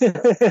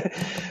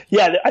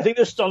 Yeah, I think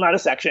there's still not a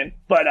section,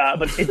 but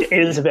it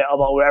is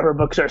available wherever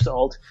books are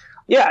sold.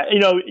 Yeah,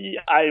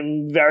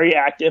 I'm very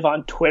active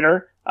on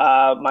Twitter.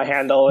 My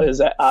handle is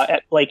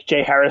at Blake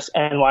J. Harris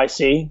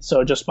NYC,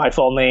 so just my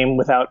full name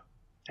without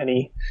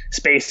any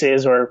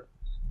spaces or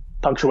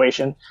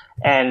punctuation,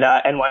 and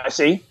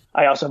NYC.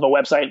 I also have a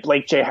website,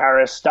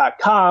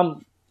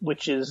 blakejharris.com,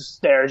 which is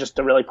there just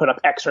to really put up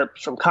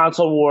excerpts from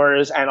Console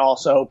Wars and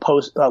also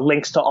post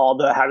links to all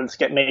the How Did This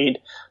Get Made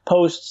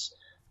posts.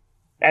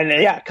 And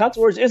yeah,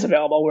 Console Wars is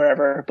available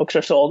wherever books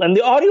are sold. And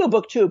the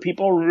audiobook too,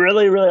 people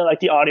really, really like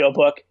the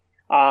audiobook.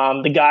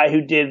 The guy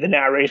who did the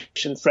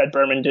narration, Fred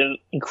Berman, did an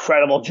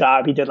incredible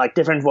job. He did like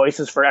different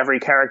voices for every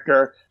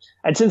character.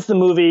 And since the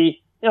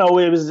movie,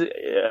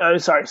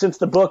 since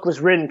the book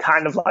was written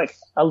kind of like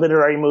a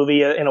literary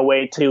movie in a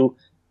way to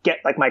get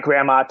like my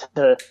grandma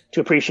to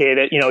appreciate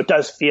it, it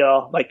does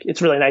feel like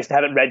it's really nice to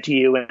have it read to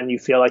you and you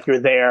feel like you're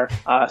there.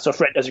 So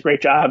Fred does a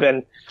great job,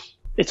 and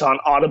it's on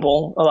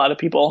Audible. A lot of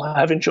people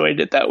have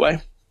enjoyed it that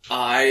way.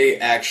 I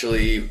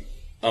actually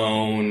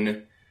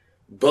own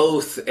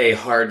both a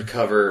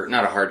hardcover,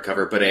 not a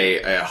hardcover, but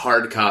a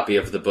hard copy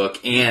of the book,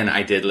 and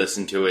I did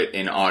listen to it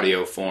in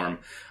audio form.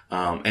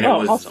 And it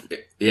was awesome.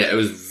 It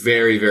was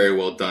very, very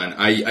well done.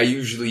 I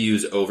usually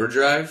use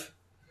Overdrive,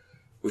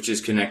 which is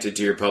connected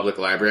to your public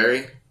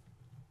library.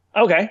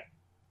 Okay.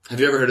 Have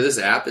you ever heard of this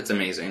app? It's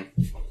amazing.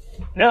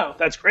 No,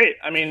 that's great.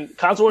 I mean,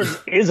 Console Wars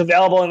is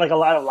available in like a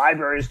lot of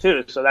libraries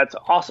too, so that's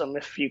awesome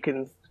if you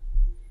can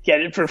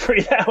get it for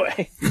free that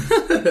way.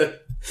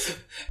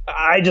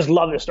 I just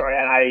love this story,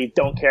 and I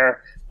don't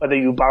care whether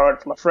you borrow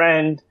it from a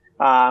friend,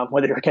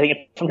 whether you're getting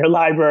it from your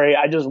library.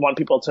 I just want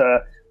people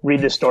to read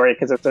this story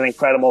because it's an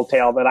incredible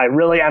tale that I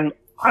really am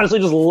honestly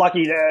just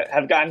lucky to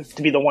have gotten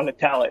to be the one to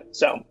tell it.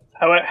 So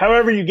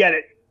however you get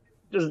it,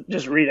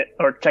 just read it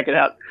or check it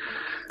out.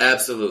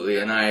 Absolutely,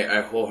 and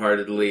I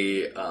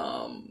wholeheartedly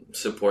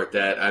support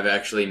that. I've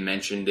actually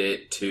mentioned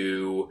it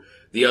to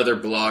the other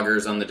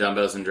bloggers on the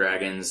Dumbbells and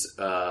Dragons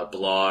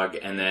blog,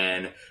 and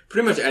then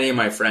pretty much any of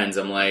my friends.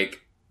 I'm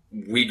like,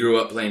 we grew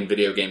up playing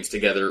video games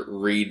together.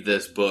 Read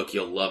this book.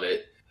 You'll love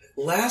it.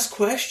 Last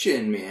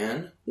question,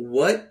 man.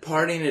 What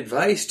parting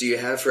advice do you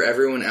have for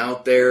everyone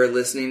out there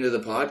listening to the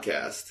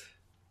podcast?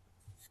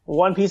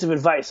 One piece of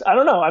advice. I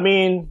don't know. I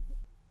mean,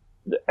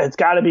 it's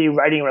got to be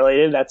writing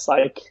related. That's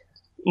like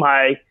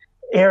my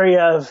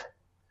area of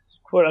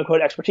quote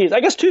unquote expertise. I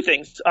guess two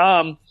things.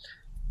 When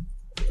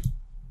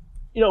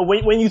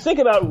you think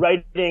about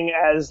writing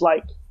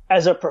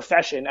as a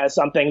profession, as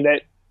something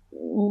that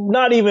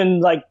not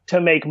even like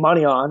to make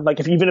money on, like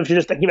even if you're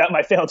just thinking about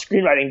my failed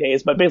screenwriting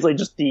days, but basically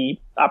just the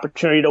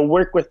opportunity to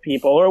work with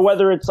people, or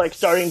whether it's like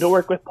starting to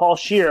work with Paul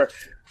Scheer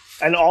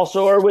and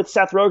also or with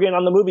Seth Rogen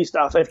on the movie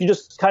stuff. If you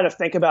just kind of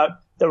think about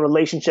the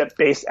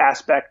relationship-based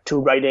aspect to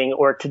writing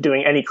or to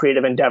doing any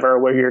creative endeavor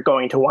where you're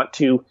going to want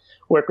to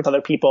work with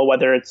other people,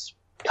 whether it's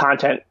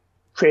content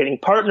creating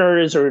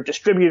partners or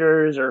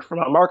distributors or from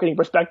a marketing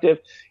perspective,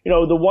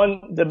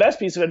 the best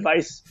piece of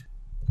advice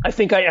I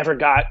think I ever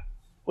got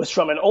was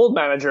from an old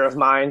manager of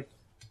mine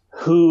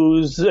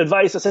whose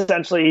advice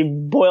essentially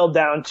boiled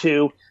down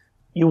to,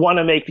 you want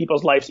to make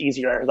people's lives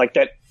easier. Like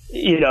that,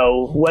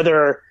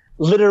 whether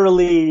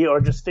literally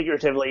or just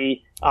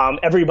figuratively,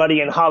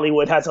 everybody in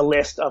Hollywood has a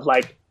list of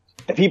like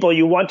the people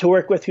you want to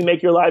work with who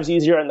make your lives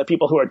easier and the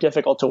people who are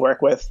difficult to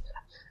work with.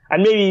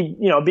 And maybe,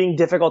 being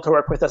difficult to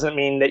work with doesn't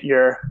mean that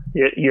you're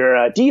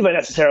a diva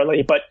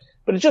necessarily, but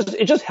it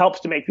just helps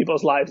to make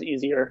people's lives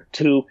easier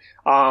to,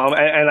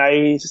 and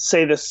I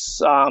say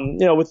this,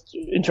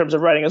 in terms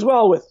of writing as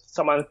well, with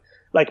someone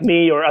like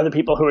me or other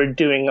people who are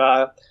doing,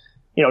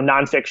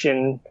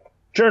 nonfiction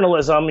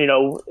journalism,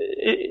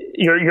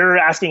 you're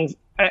asking,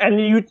 and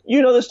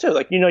you know this too,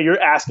 like,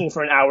 you're asking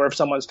for an hour of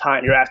someone's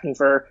time. You're asking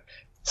for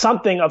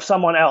something of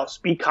someone else.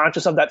 Be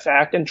conscious of that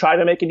fact and try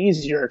to make it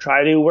easier.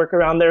 Try to work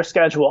around their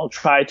schedule.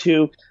 Try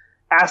to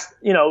ask,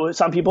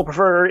 some people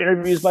prefer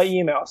interviews by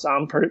email.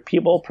 Some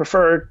people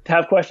prefer to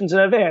have questions in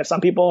advance.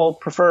 Some people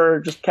prefer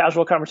just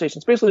casual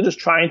conversations. Basically just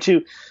trying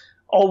to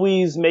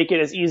always make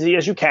it as easy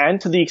as you can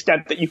to the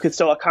extent that you could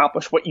still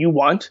accomplish what you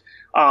want,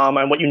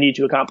 and what you need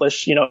to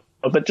accomplish,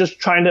 but just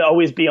trying to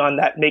always be on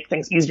that make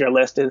things easier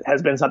list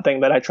has been something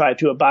that I try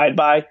to abide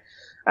by.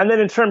 And then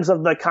in terms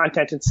of the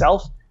content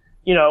itself,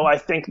 I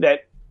think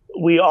that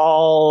we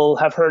all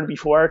have heard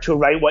before to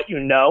write what you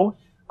know.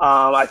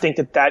 I think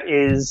that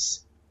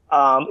is,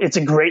 it's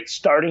a great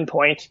starting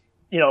point.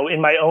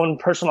 In my own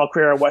personal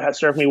career, what has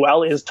served me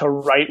well is to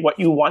write what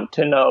you want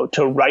to know,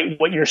 to write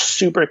what you're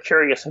super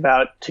curious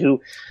about,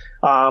 to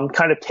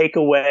kind of take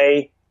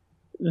away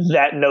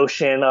that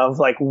notion of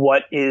like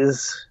what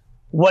is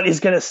going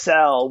to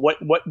sell, what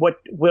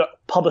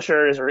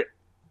publishers or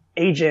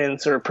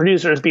agents or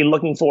producers be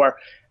looking for,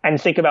 and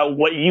think about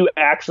what you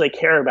actually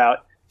care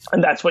about,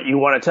 and that's what you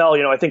want to tell.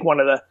 I think one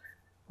of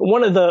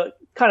the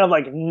kind of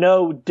like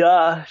no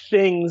duh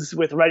things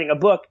with writing a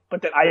book,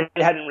 but that I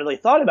hadn't really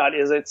thought about,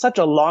 is it's such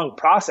a long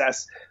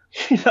process.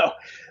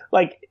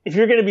 Like if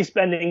you're going to be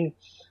spending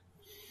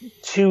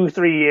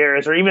 2-3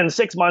 years or even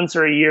 6 months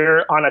or a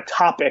year on a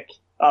topic,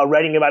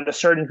 writing about a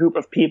certain group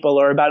of people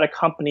or about a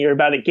company or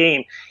about a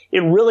game,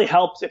 it really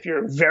helps if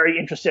you're very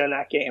interested in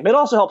that game. It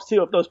also helps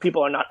too if those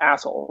people are not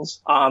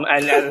assholes,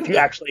 and if you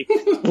actually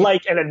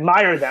like and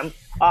admire them.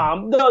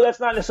 Though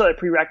that's not necessarily a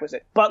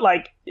prerequisite, but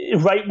like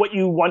write what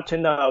you want to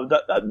know.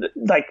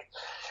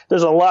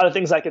 There's a lot of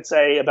things I could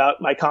say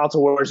about my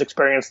Console Wars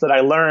experience that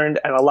I learned,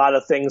 and a lot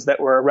of things that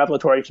were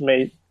revelatory to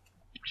me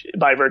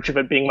by virtue of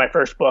it being my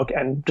first book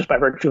and just by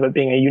virtue of it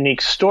being a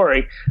unique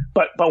story.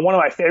 But one of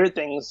my favorite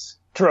things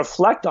to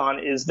reflect on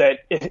is that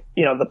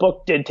the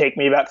book did take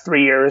me about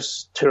 3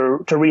 years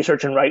to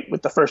research and write,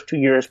 with the first 2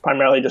 years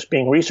primarily just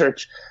being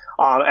research.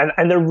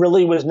 And there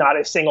really was not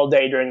a single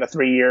day during the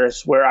 3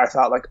 years where I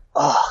thought like,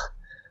 oh,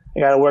 I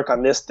got to work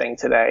on this thing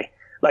today.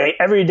 Like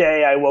every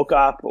day I woke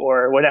up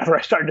or whenever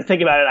I started to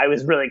think about it, I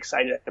was really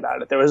excited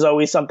about it. There was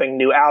always something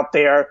new out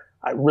there.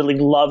 I really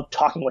loved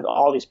talking with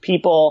all these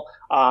people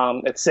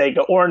at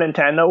Sega or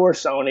Nintendo or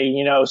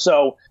Sony,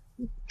 so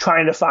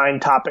trying to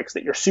find topics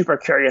that you're super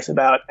curious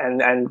about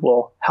and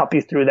will help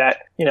you through that,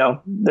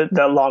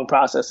 the long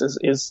process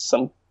is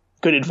some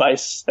good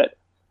advice that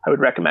I would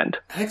recommend.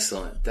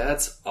 Excellent.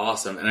 That's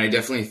awesome. And I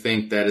definitely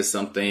think that is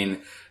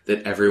something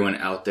that everyone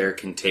out there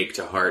can take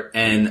to heart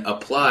and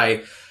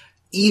apply,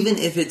 even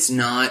if it's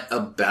not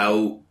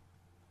about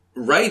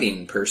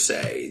writing per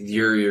se.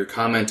 Your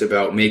comment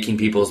about making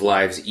people's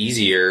lives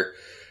easier,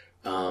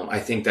 I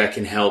think that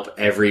can help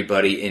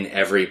everybody in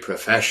every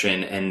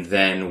profession, and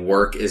then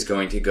work is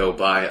going to go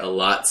by a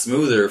lot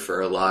smoother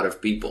for a lot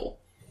of people.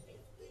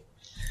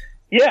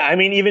 Yeah, I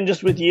mean, even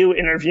just with you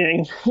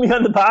interviewing me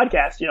on the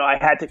podcast, I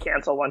had to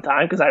cancel one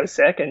time because I was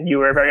sick, and you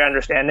were very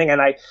understanding,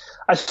 and I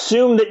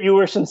assumed that you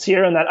were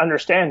sincere in that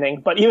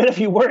understanding. But even if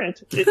you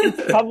weren't,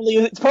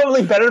 it's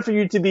probably better for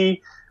you to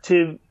be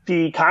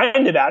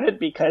kind about it,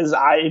 because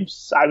I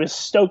was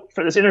stoked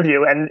for this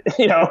interview, and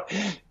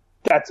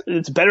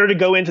it's better to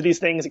go into these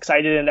things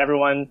excited and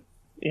everyone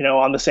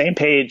on the same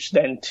page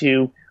than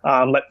to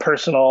let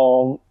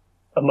personal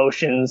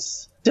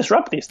emotions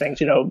disrupt these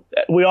things.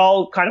 We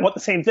all kind of want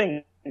the same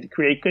thing, to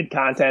create good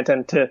content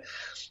and to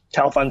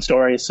tell fun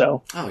stories.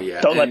 So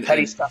don't let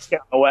petty stuff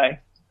get in the way.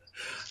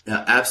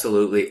 No,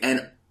 absolutely.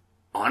 And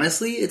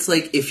honestly, it's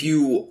like if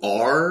you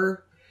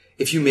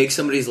make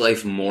somebody's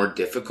life more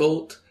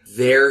difficult,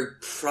 they're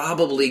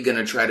probably going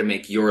to try to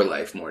make your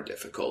life more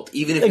difficult,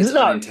 even if it's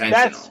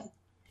unintentional.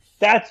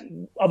 That's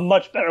a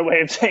much better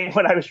way of saying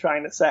what I was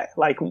trying to say.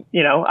 Like,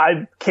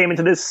 I came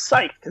into this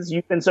site because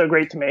you've been so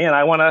great to me, and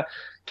I want to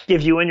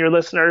give you and your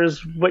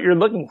listeners what you're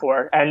looking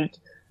for. And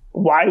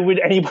why would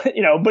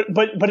anybody,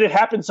 but it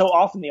happens so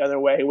often the other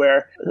way,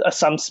 where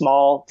some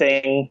small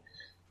thing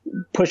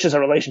pushes a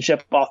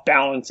relationship off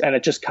balance and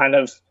it just kind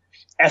of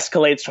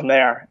escalates from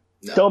there.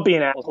 No. Don't be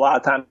an asshole a lot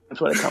of times. That's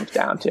what it comes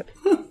down to.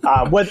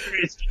 Whether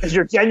it's because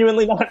you're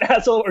genuinely not an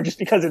asshole or just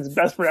because it's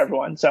best for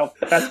everyone. So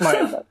that's my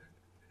advice.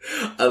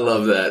 I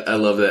love that.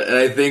 And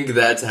I think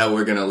that's how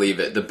we're going to leave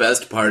it. The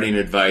best parting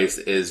advice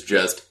is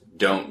just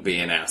don't be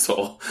an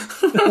asshole.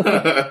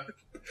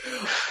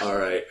 All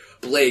right.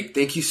 Blake,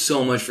 thank you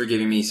so much for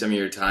giving me some of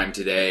your time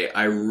today.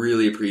 I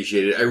really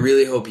appreciate it. I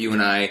really hope you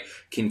and I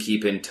can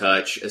keep in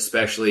touch,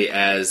 especially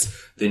as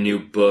the new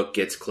book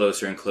gets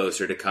closer and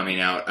closer to coming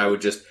out. I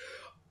would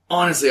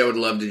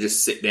love to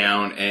just sit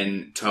down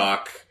and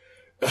talk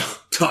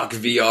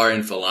VR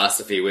and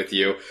philosophy with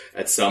you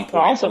at some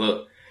point. Awesome.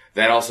 Although,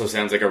 that also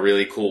sounds like a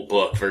really cool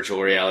book,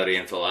 Virtual Reality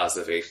and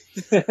Philosophy.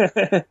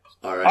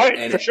 All right.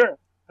 And for sure.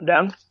 I'm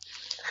down.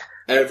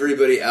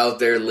 Everybody out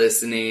there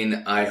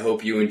listening, I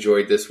hope you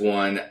enjoyed this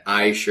one.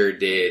 I sure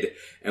did.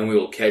 And we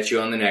will catch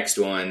you on the next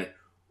one.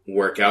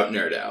 Work out,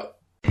 nerd out.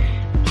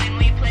 When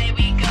we play,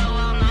 we go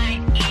all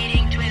night,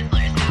 eating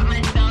Twizzlers, got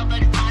my spell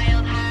books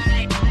piled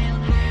high,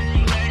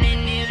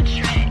 learning new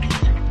tricks,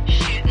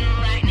 shooting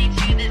lightning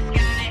to the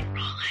sky,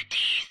 roll a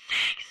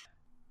d6.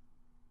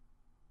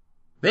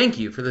 Thank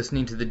you for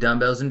listening to the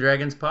Dumbbells and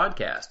Dragons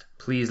podcast.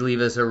 Please leave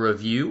us a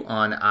review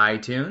on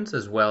iTunes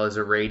as well as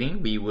a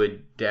rating. We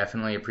would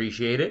definitely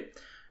appreciate it.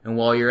 And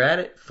while you're at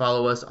it,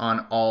 follow us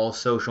on all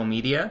social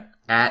media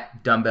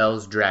at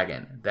Dumbbells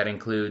Dragon. That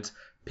includes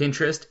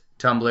Pinterest,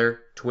 Tumblr,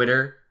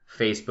 Twitter,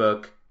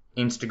 Facebook,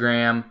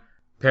 Instagram,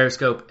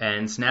 Periscope,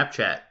 and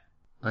Snapchat.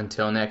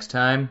 Until next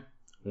time,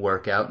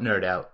 work out, nerd out.